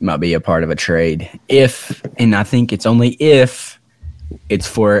a part of a trade. And I think it's only if it's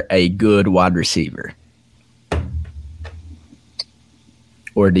for a good wide receiver.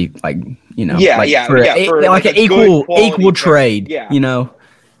 Or an equal trade. Yeah.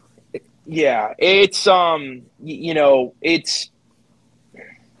 Yeah, it's it's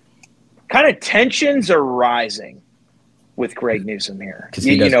kind of tensions are rising with Greg Newsome here. Because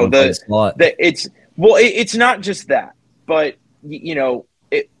he doesn't want to play the slot. It's not just that, but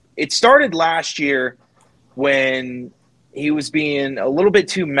it started last year when he was being a little bit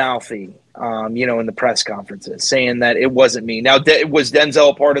too mouthy, in the press conferences, saying that it wasn't me. Now, was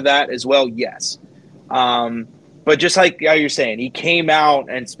Denzel a part of that as well? Yes. But just like how you're saying, he came out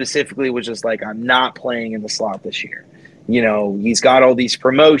and specifically was just like, I'm not playing in the slot this year. He's got all these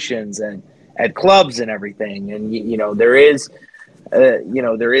promotions and at clubs and everything. And, there is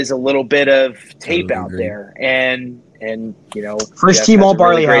a little bit of tape out there. And first team all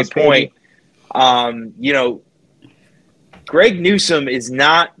Barley House, point. Greg Newsome is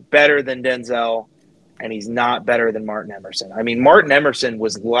not better than Denzel, and he's not better than Martin Emerson. I mean, Martin Emerson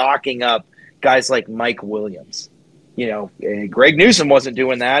was locking up guys like Mike Williams. Greg Newsome wasn't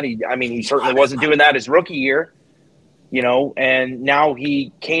doing that. He certainly wasn't doing that his rookie year. And now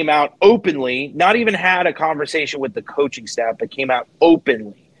he came out openly, not even had a conversation with the coaching staff, but came out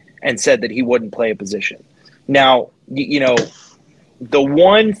openly and said that he wouldn't play a position. Now, the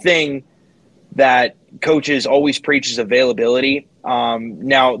one thing that coaches always preach is availability.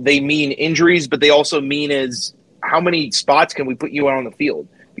 Now, they mean injuries, but they also mean is how many spots can we put you on the field?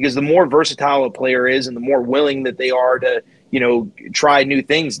 Because the more versatile a player is and the more willing that they are to, try new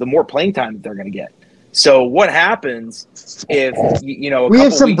things, the more playing time that they're going to get. So what happens if, we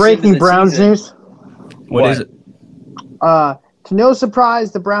have some breaking Browns news. What is it? To no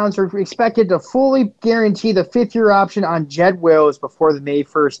surprise, the Browns are expected to fully guarantee the fifth-year option on Jed Wills before the May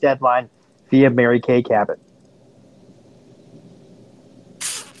 1st deadline via Mary Kay Cabot.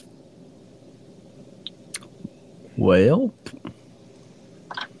 Well,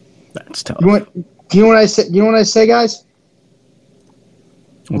 that's tough. Do you know what I say? You know what I say, guys?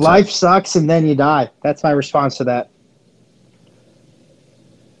 What's Life that? sucks and then you die. That's my response to that.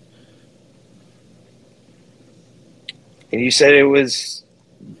 And you said it was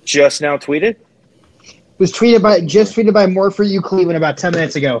just now tweeted? It was tweeted by More For You Cleveland about 10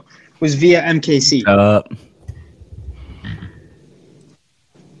 minutes ago. It was via MKC.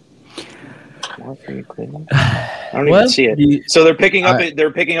 More For You Cleveland? I don't even see it. So they're picking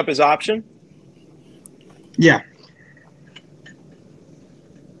up his option? Yeah.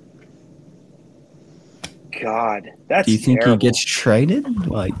 God, that's Do you think terrible. he gets traded?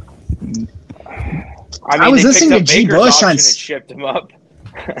 I was listening to G. Bush on. Shipped him up.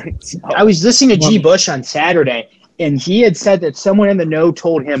 I was listening to G. Bush on Saturday, and he had said that someone in the know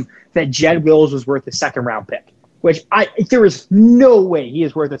told him that Jed Wills was worth a second-round pick. Which there was no way he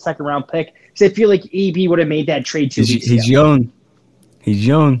is worth a second-round pick. Because I feel like AB would have made that trade 2 weeks ago. He's young. He's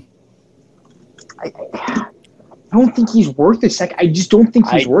young. I don't think he's worth a second. I just don't think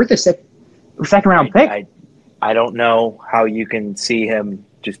he's worth a second-round pick. I don't know how you can see him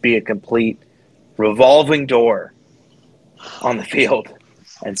just be a complete revolving door on the field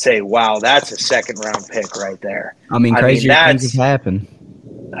and say, wow, that's a second-round pick right there. Crazier things have happened.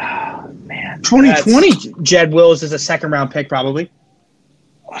 Oh, man. 2020, Jed Wills is a second-round pick probably.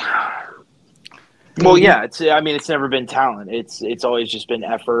 Well, yeah. It's never been talent. It's always just been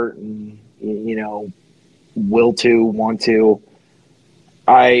effort and, will to, want to.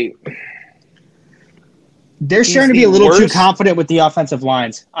 They're starting to be a little too confident with the offensive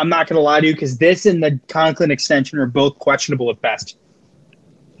lines. I'm not going to lie to you because this and the Conklin extension are both questionable at best.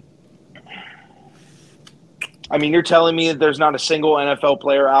 You're telling me that there's not a single NFL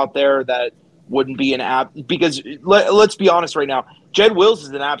player out there that wouldn't be an app because let's be honest right now, Jed Wills is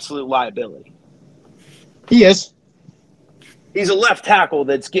an absolute liability. He is. He's a left tackle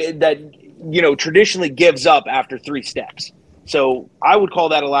that traditionally gives up after 3 steps. So I would call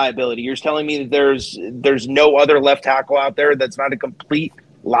that a liability. You're telling me that there's no other left tackle out there that's not a complete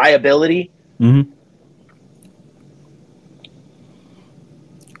liability? Mm-hmm.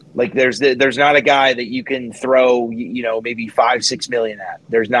 Like there's not a guy that you can throw maybe $5-6 million at.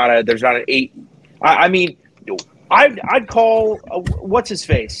 There's not an 8. I'd call what's his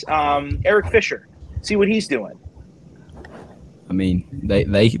face Eric Fisher. See what he's doing.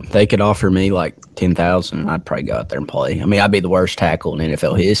 They could offer me like $10,000. I'd probably go out there and play. I'd be the worst tackle in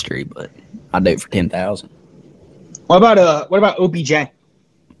NFL history, but I'd do it for $10,000. What about OBJ?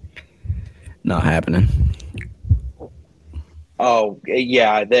 Not happening. Oh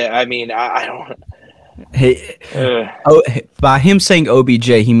yeah, I don't. By him saying OBJ,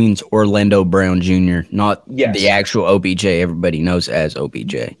 he means Orlando Brown Jr., not the actual OBJ everybody knows as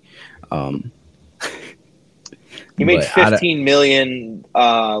OBJ. He made $15 million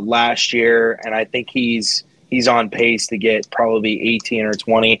last year, and I think he's he's on pace to get probably 18 or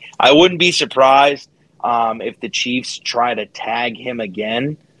 20. I wouldn't be surprised if the Chiefs try to tag him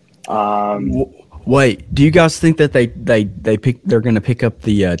again. Wait, do you guys think that they're going to pick up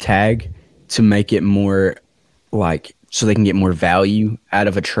the tag to make it more like so they can get more value out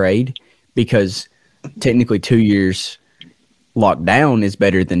of a trade? Because technically 2 years locked down is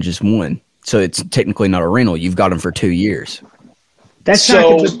better than just one. So it's technically not a rental. You've got him for 2 years. That's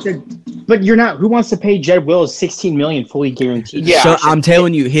but you're not. Who wants to pay Jed Wills $16 million fully guaranteed? Yeah, so I'm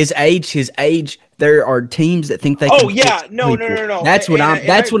telling you, his age. There are teams that think they. Oh can yeah, fix no. people. That's what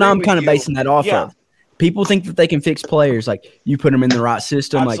I'm kind of basing that off of. People think that they can fix players. Like you put them in the right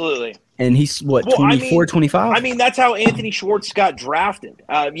system. Absolutely. And he's what 24, 25. I mean, that's how Anthony Schwartz got drafted.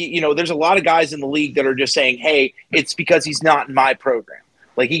 There's a lot of guys in the league that are just saying, "Hey, it's because he's not in my program.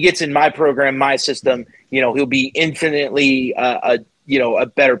 Like he gets in my program, my system. He'll be infinitely a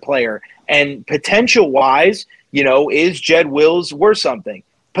better player." And potential wise, is Jed Wills worth something?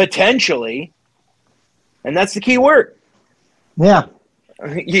 Potentially, and that's the key word. Yeah.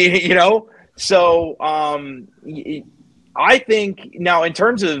 So I think now in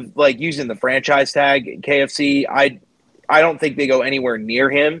terms of like using the franchise tag KFC, I don't think they go anywhere near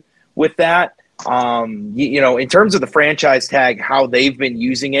him with that. In terms of the franchise tag, how they've been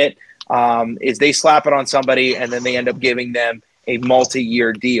using it is they slap it on somebody and then they end up giving them a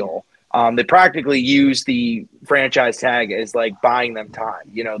multi-year deal. They practically use the franchise tag as like buying them time.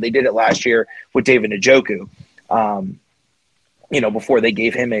 They did it last year with David Njoku, before they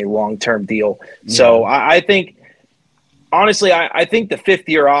gave him a long-term deal. Yeah. So I think, honestly, I think the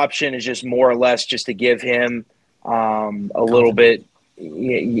 5th-year option is just more or less just to give him a little bit,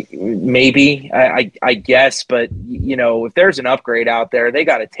 maybe, I guess. But, if there's an upgrade out there, they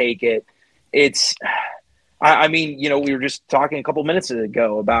got to take it. We were just talking a couple minutes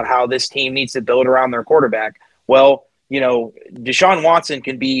ago about how this team needs to build around their quarterback. Well, Deshaun Watson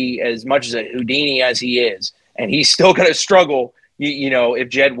can be as much as a Houdini as he is, and he's still going to struggle, if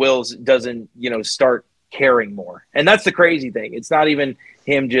Jed Wills doesn't, start caring more. And that's the crazy thing. It's not even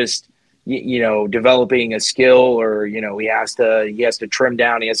him just, developing a skill or, he has to trim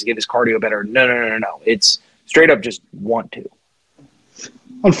down. He has to get his cardio better. No. It's straight up just want to.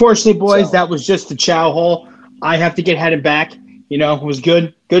 Unfortunately, boys, that was just the chow hole. I have to get headed back. It was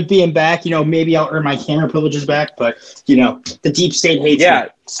good being back. Maybe I'll earn my camera privileges back, but, the deep state hates me.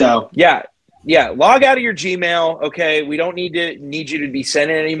 So, yeah. Log out of your Gmail. Okay. We don't need you to be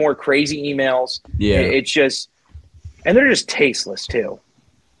sending any more crazy emails. Yeah. It's just, and they're just tasteless too.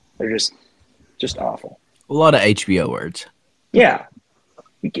 They're just awful. A lot of HBO words. Yeah.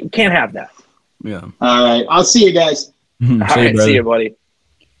 You can't have that. Yeah. All right. I'll see you guys. All right. See you, buddy.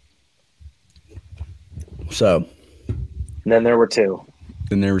 So. And then there were two.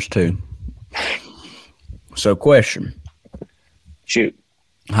 So, question. Shoot.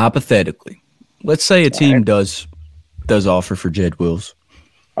 Hypothetically, let's say a team does offer for Jed Wills.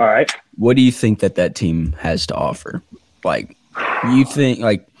 All right. What do you think that team has to offer? Like, you think,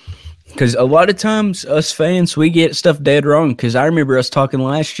 like, because a lot of times us fans, we get stuff dead wrong. Because I remember us talking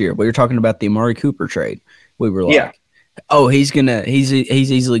last year. We were talking about the Amari Cooper trade. We were like, oh, he's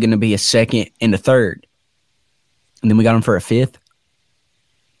easily going to be a second and a third. And then we got him for a 5th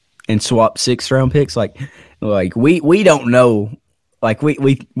and swapped 6th-round picks. Like we don't know. Like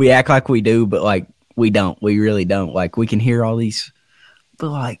we act like we do, but like we don't. We really don't. Like we can hear all these,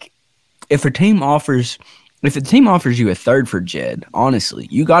 but like if a team offers you a 3rd for Jed, honestly,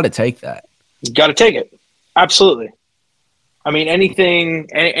 you got to take that. You got to take it. Absolutely. I mean,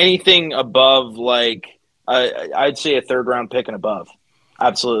 anything above like I'd say a 3rd-round pick and above.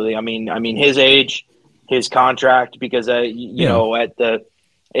 Absolutely. I mean his age, his contract, because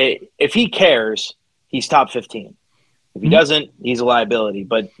if he cares, he's top 15. If he doesn't, he's a liability.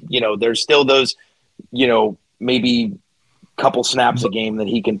 But, there's still those, maybe couple snaps a game that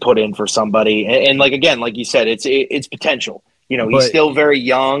he can put in for somebody. And like, again, like you said, it's potential. He's still very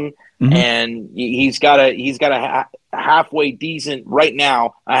young and he's got a halfway decent right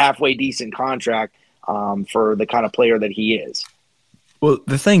now, a halfway decent contract for the kind of player that he is. Well,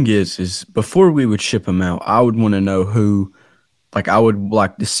 the thing is before we would ship him out, I would want to know who, like, I would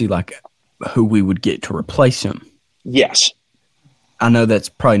like to see like who we would get to replace him. Yes. I know that's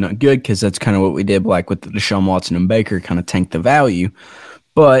probably not good because that's kind of what we did like with the Deshaun Watson and Baker, kind of tanked the value.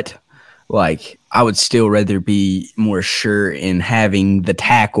 But, like, I would still rather be more sure in having the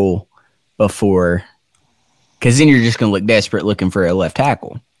tackle before – because then you're just going to look desperate looking for a left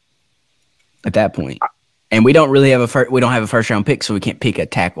tackle at that point. And we don't really have a first-round pick, so we can't pick a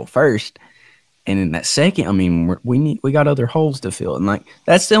tackle first. And in that second, I mean, we got other holes to fill. And, like,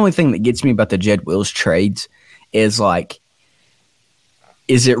 that's the only thing that gets me about the Jed Wills trades is like,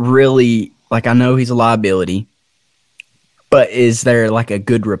 is it really like, I know he's a liability, but is there like a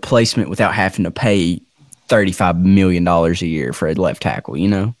good replacement without having to pay $35 million a year for a left tackle? You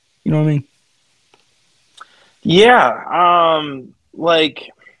know what I mean? Yeah.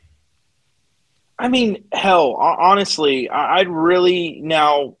 I mean, hell, honestly, I'd really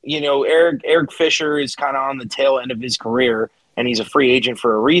now, Eric Fisher is kind of on the tail end of his career, and he's a free agent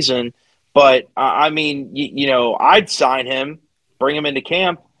for a reason. But I mean, I'd sign him, bring him into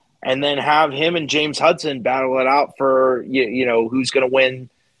camp, and then have him and James Hudson battle it out for who's going to win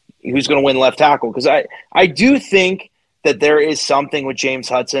left tackle. Because I do think that there is something with James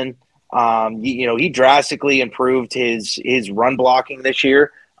Hudson. He drastically improved his run blocking this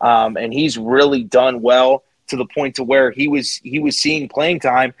year. And he's really done well to the point to where he was seeing playing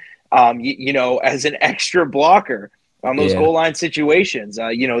time, as an extra blocker on those goal line situations.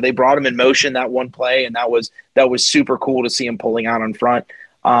 They brought him in motion that one play, and that was super cool to see him pulling out in front.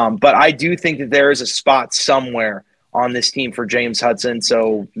 But I do think that there is a spot somewhere on this team for James Hudson.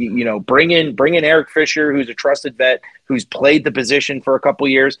 So, bring in Eric Fisher, who's a trusted vet, who's played the position for a couple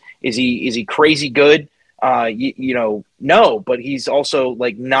years. Is he crazy good? No, but he's also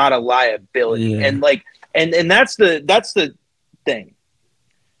like not a liability. Yeah. And that's the thing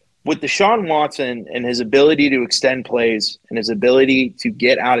with Deshaun Watson and his ability to extend plays and his ability to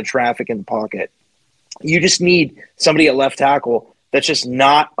get out of traffic in the pocket. You just need somebody at left tackle that's just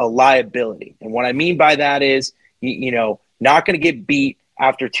not a liability. And what I mean by that is, not going to get beat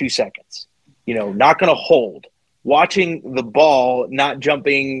after 2 seconds, not going to hold, watching the ball, not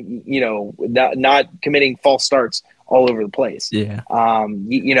jumping, not committing false starts all over the place. Yeah.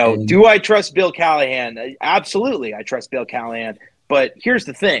 Do I trust Bill Callahan? Absolutely. I trust Bill Callahan. But here's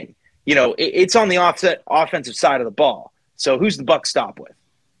the thing, it's on the offensive side of the ball. So who's the buck stop with?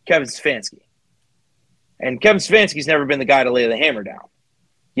 Kevin Stefanski. And Kevin Stefanski's never been the guy to lay the hammer down.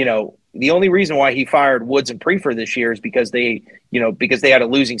 The only reason why he fired Woods and Prefer this year is because they had a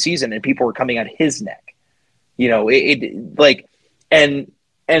losing season and people were coming at his neck. And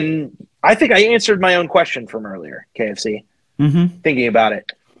I think I answered my own question from earlier, KFC, thinking about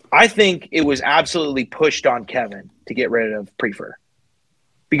it. I think it was absolutely pushed on Kevin to get rid of Prefer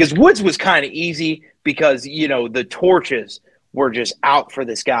because Woods was kind of easy because, the torches were just out for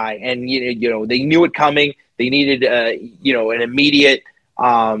this guy and, they knew it coming. They needed, an immediate,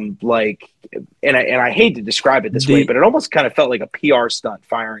 and I hate to describe it this way, but it almost kind of felt like a PR stunt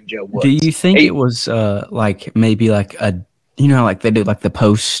firing Joe Woods. Do you think it was maybe like like they do like the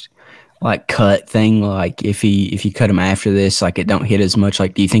post like cut thing, like if you cut him after this, like it don't hit as much?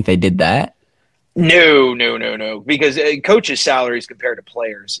 Like, do you think they did that? No, because coaches' salaries compared to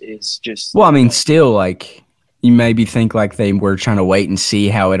players is just. Well, I mean, still like. You maybe think like they were trying to wait and see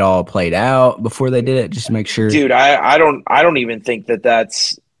how it all played out before they did it, just to make sure. Dude, I don't even think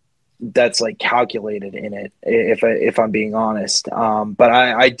that's like calculated in it. If I'm being honest, but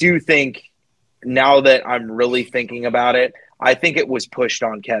I do think now that I'm really thinking about it, I think it was pushed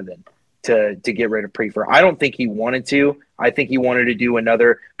on Kevin to get rid of Prefer. I don't think he wanted to. I think he wanted to do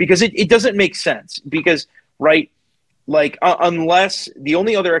another because it doesn't make sense because unless the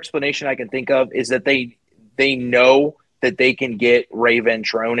only other explanation I can think of is that they know that they can get Ray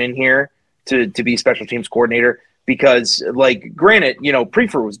Ventrone in here to be special teams coordinator because, granted,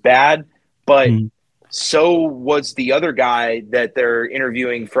 Prefer was bad, but so was the other guy that they're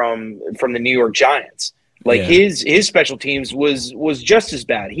interviewing from the New York Giants. His special teams was just as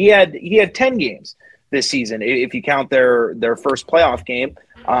bad. He had 10 games this season if you count their first playoff game,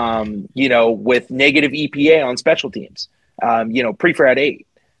 with negative EPA on special teams. Prefer had 8.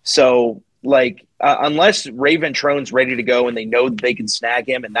 So unless Ray Ventrone's ready to go and they know that they can snag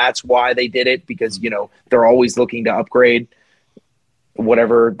him, and that's why they did it because they're always looking to upgrade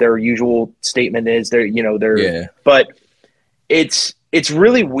whatever their usual statement is. But it's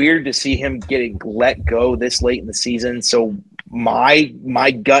really weird to see him getting let go this late in the season. So my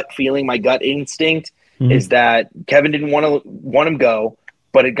gut feeling, my gut instinct is that Kevin didn't want him go,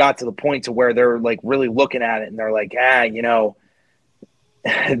 but it got to the point to where they're really looking at it and they're like,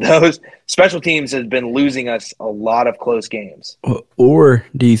 those special teams have been losing us a lot of close games. Or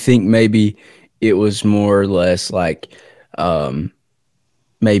do you think maybe it was more or less like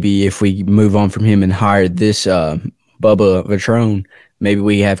maybe if we move on from him and hire this Bubba Ventrone, maybe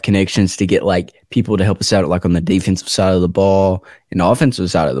we have connections to get people to help us out on the defensive side of the ball and offensive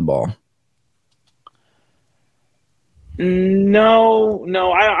side of the ball? No,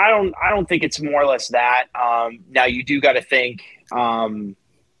 I don't think it's more or less that. Now you do got to think.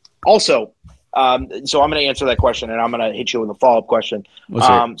 Also, So I'm going to answer that question, and I'm going to hit you with a follow-up question.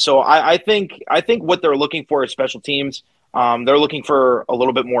 So I think what they're looking for is special teams. They're looking for a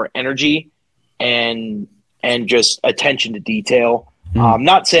little bit more energy and just attention to detail.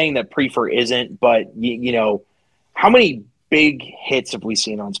 Not saying that Prefer isn't, but you know, how many big hits have we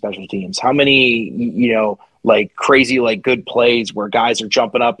seen on special teams? How many, you know, like crazy, like good plays where guys are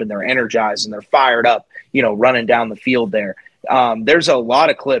jumping up and they're energized and they're fired up, you know, running down the field there. There's a lot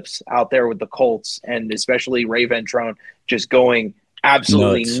of clips out there with the Colts, and especially Ray Ventrone just going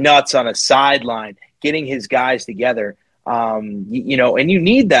absolutely nuts on a sideline, getting his guys together. You know, and you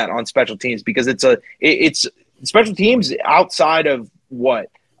need that on special teams because it's special teams outside of what,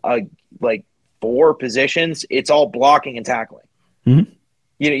 like 4 positions. It's all blocking and tackling. Mm-hmm.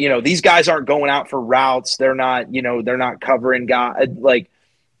 You know, these guys aren't going out for routes. They're not, you know, they're not covering guys. Like,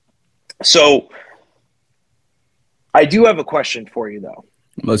 so I do have a question for you though.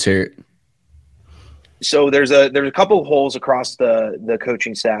 Let's hear it. So there's a couple of holes across the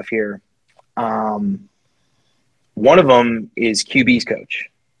coaching staff here. One of them is QB's coach.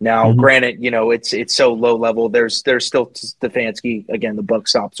 Now, granted, you know, it's so low level. There's still Stefanski, again, the buck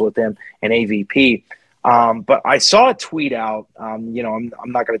stops with him, and AVP. But I saw a tweet out. You know,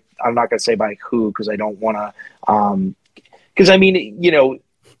 I'm not gonna say by who because I don't want to. Because I mean, you know,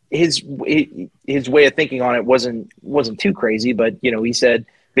 his way of thinking on it wasn't too crazy. But you know, he said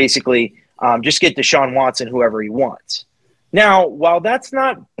basically, just get Deshaun Watson whoever he wants. Now, while that's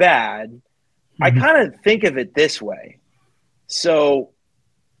not bad, I kind of think of it this way. So,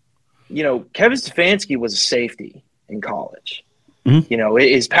 you know, Kevin Stefanski was a safety in college. You know,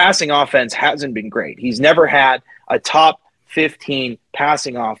 his passing offense hasn't been great. He's never had a top 15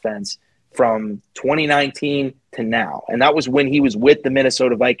 passing offense from 2019 to now. And that was when he was with the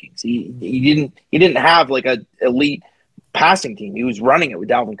Minnesota Vikings. He didn't have like a elite passing team. He was running it with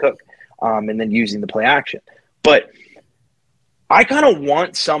Dalvin Cook and then using the play action. But I kind of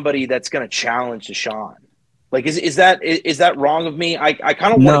want somebody that's going to challenge Deshaun. Like, is that wrong of me? I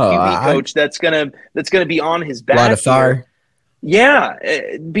kind of want a QB coach that's gonna be on his back. Light a fire. Yeah,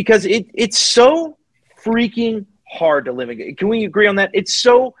 because it's so freaking hard to live in. Can we agree on that? It's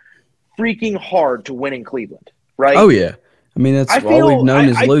so freaking hard to win in Cleveland, right? Oh yeah. I mean, that's all we've known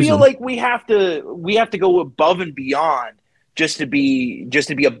is losing. I feel like we have to go above and beyond just to be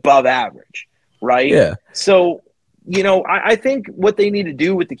above average, right? Yeah. So, you know, I think what they need to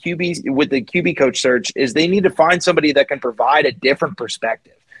do with the QB coach search is they need to find somebody that can provide a different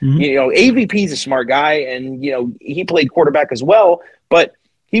perspective. You know, AVP is a smart guy, and you know he played quarterback as well, but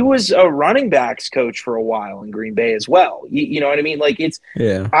he was a running backs coach for a while in Green Bay as well. You know what I mean? Like it's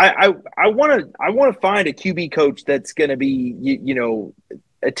I want to find a QB coach that's going to be you know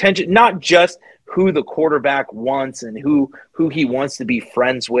attention, not just who the quarterback wants and who he wants to be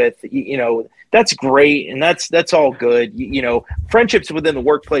friends with. You know, that's great and that's all good. You know, friendships within the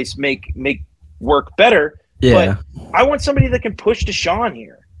workplace make work better. Yeah, but I want somebody that can push Deshaun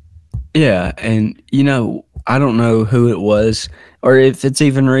here. Yeah, and, you know, I don't know who it was or if it's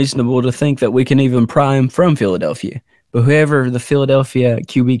even reasonable to think that we can even pry him from Philadelphia. But whoever the Philadelphia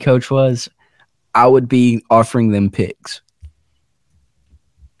QB coach was, I would be offering them picks.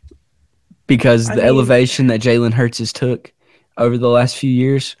 Because the elevation that Jalen Hurts has took over the last few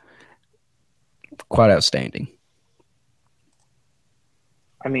years, quite outstanding.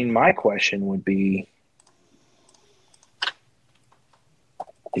 I mean, my question would be,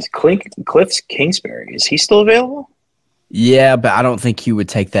 is Cliff Kingsbury, is he still available? Yeah, but I don't think he would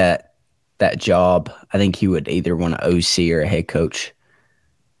take that job. I think he would either want an OC or a head coach.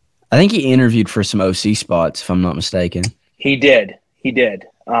 I think he interviewed for some OC spots, if I'm not mistaken. He did.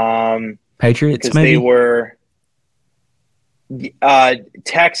 Patriots, because maybe? They were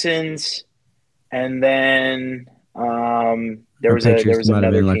Texans, and then there was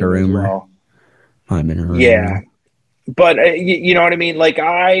another like team a rumor. as well. Might have been a rumor. Yeah. But you know what I mean? Like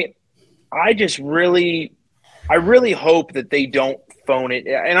I really hope that they don't phone it.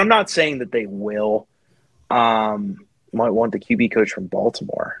 And I'm not saying that they will. Might want the QB coach from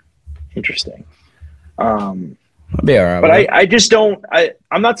Baltimore. Interesting. I'll be all right. But I just don't.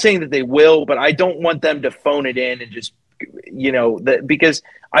 I'm not saying that they will, but I don't want them to phone it in and just, you know, because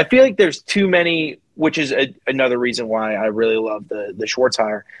I feel like there's too many. Which is another reason why I really love the Schwartz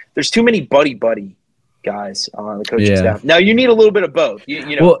hire. There's too many buddy guys on the coaching staff. Now you need a little bit of both.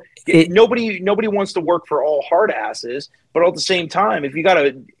 You know, nobody wants to work for all hard asses, but at the same time, if you got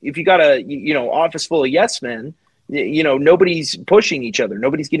a you know office full of yes men, you know nobody's pushing each other,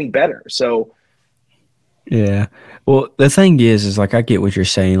 nobody's getting better. So Yeah. Well, the thing is like I get what you're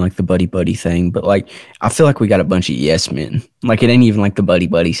saying, like the buddy thing, but like I feel like we got a bunch of yes men. Like it ain't even like the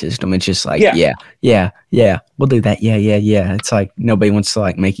buddy system. It's just like yeah, we'll do that. Yeah. It's like nobody wants to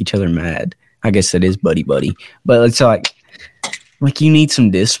like make each other mad. I guess that is buddy, but it's like you need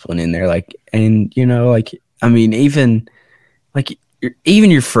some discipline in there. Like, and you know, like I mean, even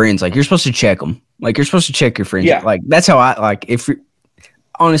your friends, like you're supposed to check them. Like you're supposed to check your friends. Yeah. Like that's how I like if you're.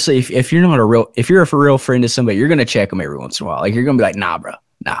 Honestly, if you're a for real friend to somebody, you're gonna check them every once in a while. Like you're gonna be like, nah, bro,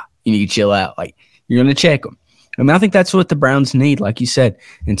 you need to chill out. Like you're gonna check them. I mean, I think that's what the Browns need, like you said,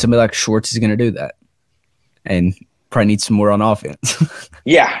 and somebody like Schwartz is gonna do that, and probably need some more on offense.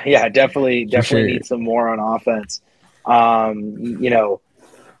 yeah, definitely sure. need some more on offense. You know,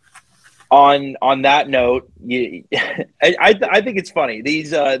 on that note, I think it's funny these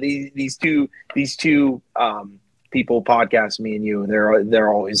two people podcast me and you. They're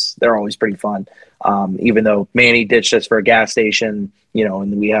always pretty fun. Even though Manny ditched us for a gas station, you know,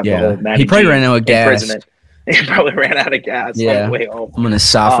 and we have the whole Manny he probably ran out of gas. He probably ran out of gas on the way home. I'm gonna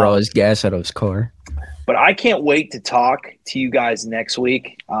siphon all his gas out of his car. But I can't wait to talk to you guys next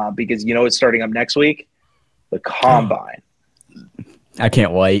week because you know it's starting up next week, the Combine. I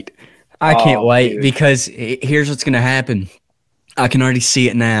can't wait. I can't wait dude. Because here's what's gonna happen. I can already see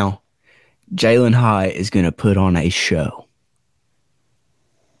it now. Jalen Hyatt is going to put on a show.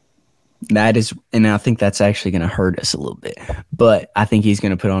 That is, and I think that's actually going to hurt us a little bit. But I think he's going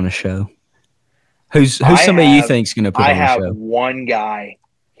to put on a show. Who's somebody you think's going to put on a show? I have one guy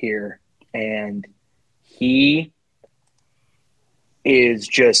here, and he is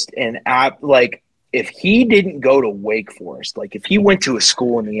just an app. Like if he didn't go to Wake Forest, like if he went to a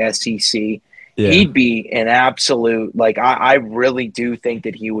school in the SEC. Yeah. He'd be an absolute, like, I really do think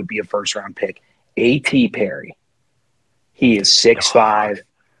that he would be a first-round pick. A.T. Perry. He is 6'5",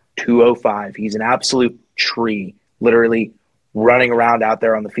 205. He's an absolute tree, literally running around out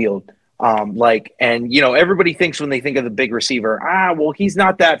there on the field. And, you know, everybody thinks when they think of the big receiver, well, he's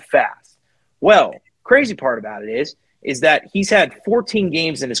not that fast. Well, crazy part about it is that he's had 14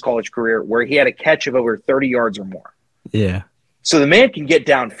 games in his college career where he had a catch of over 30 yards or more. Yeah. So the man can get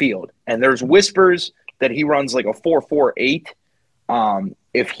downfield, and there's whispers that he runs like a 4.48.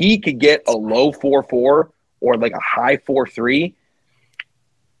 If he could get a low 4.4 or like a high 4.3,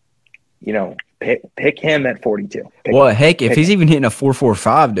 you know, pick him at 42. If he's even hitting a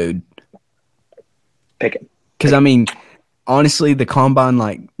 4.45, dude, pick him. Because I mean, honestly, the Combine,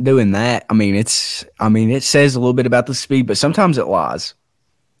 like doing that, it says a little bit about the speed, but sometimes it lies.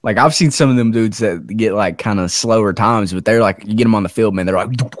 Like, I've seen some of them dudes that get, like, kind of slower times, but they're, like, you get them on the field, man, they're,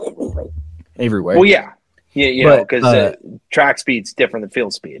 like, everywhere. Well, yeah. Yeah, because track speed's different than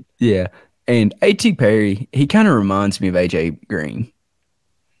field speed. Yeah. And A.T. Perry, he kind of reminds me of A.J. Green.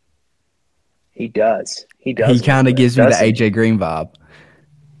 He does. He kind of gives me the A.J. Green vibe.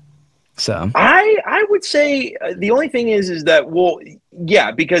 So. I would say the only thing is that, well,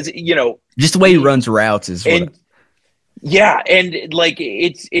 yeah, because, you know. Just the way he runs routes is what. Yeah, and like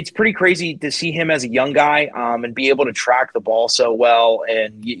it's pretty crazy to see him as a young guy and be able to track the ball so well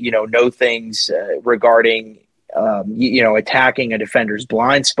and know things regarding attacking a defender's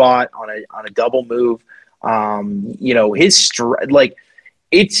blind spot on a double move. His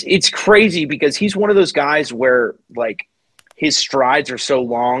it's crazy because he's one of those guys where like his strides are so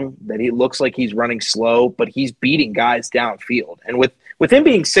long that he looks like he's running slow, but he's beating guys downfield. And with him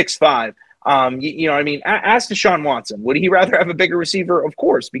being 6'5". You know what I mean? Ask Deshaun Watson. Would he rather have a bigger receiver? Of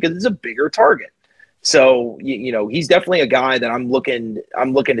course, because it's a bigger target. So, he's definitely a guy that I'm looking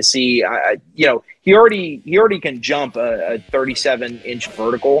to see. He already can jump a 37-inch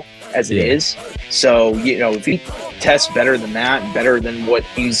vertical as it is. So, if he tests better than that and better than what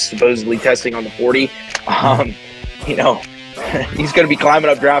he's supposedly testing on the 40, he's going to be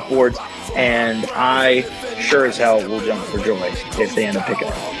climbing up draft boards. And I sure as hell will jump for joy if they end up picking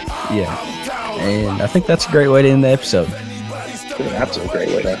him. Yeah, and I think that's a great way to end the episode. It's an absolute great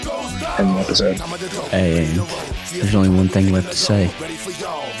way to end the episode. And there's only one thing left to say.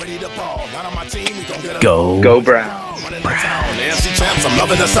 Go Browns. I'm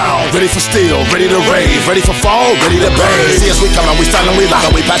loving the sound, ready for steel, ready to rave, ready for fall, ready to bang. See us, we coming, we styling, we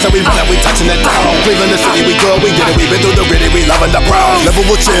loud, we passing, we running, we touching it down. Cleveland the city, we good, we did it, we been through the gritty, we loving the Browns. Never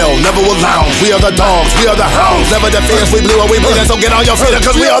will chill, never will lounge. We are the dogs, we are the hounds, never the fierce, we blew and we bleeding, so get on your feet,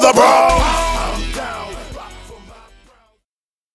 cause we are the Browns.